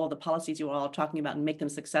enact all of the policies you are all talking about and make them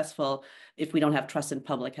successful if we don't have trust in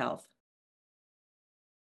public health?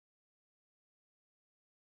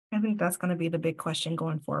 I think that's going to be the big question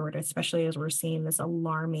going forward, especially as we're seeing this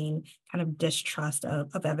alarming kind of distrust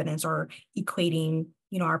of evidence, or equating,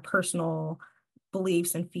 you know, our personal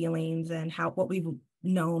beliefs and feelings and what we've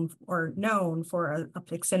known for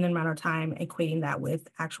a extended amount of time, equating that with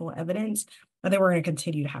actual evidence. I think we're going to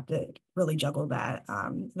continue to have to really juggle that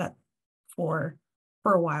for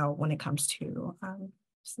a while when it comes to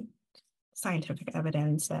scientific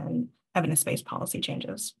evidence and evidence-based policy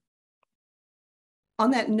changes. On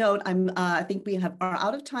that note, I think we are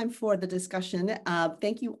out of time for the discussion.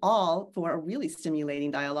 Thank you all for a really stimulating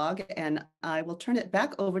dialogue, and I will turn it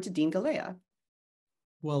back over to Dean Galea.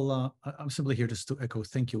 Well, I'm simply here just to echo,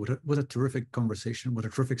 thank you. What a terrific conversation, what a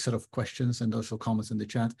terrific set of questions and also comments in the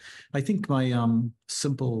chat. I think my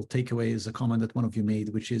simple takeaway is a comment that one of you made,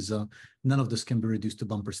 which is none of this can be reduced to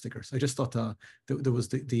bumper stickers. I just thought there was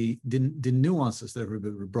the nuances that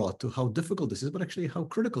everybody brought to how difficult this is, but actually how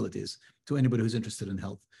critical it is to anybody who's interested in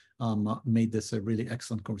health. Made this a really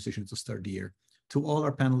excellent conversation to start the year. To all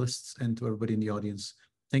our panelists and to everybody in the audience,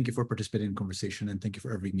 thank you for participating in the conversation, and thank you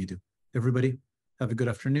for everything you do. Everybody, have a good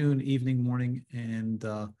afternoon, evening, morning, and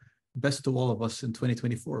best to all of us in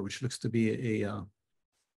 2024, which looks to be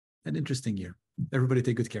an interesting year. Everybody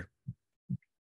take good care.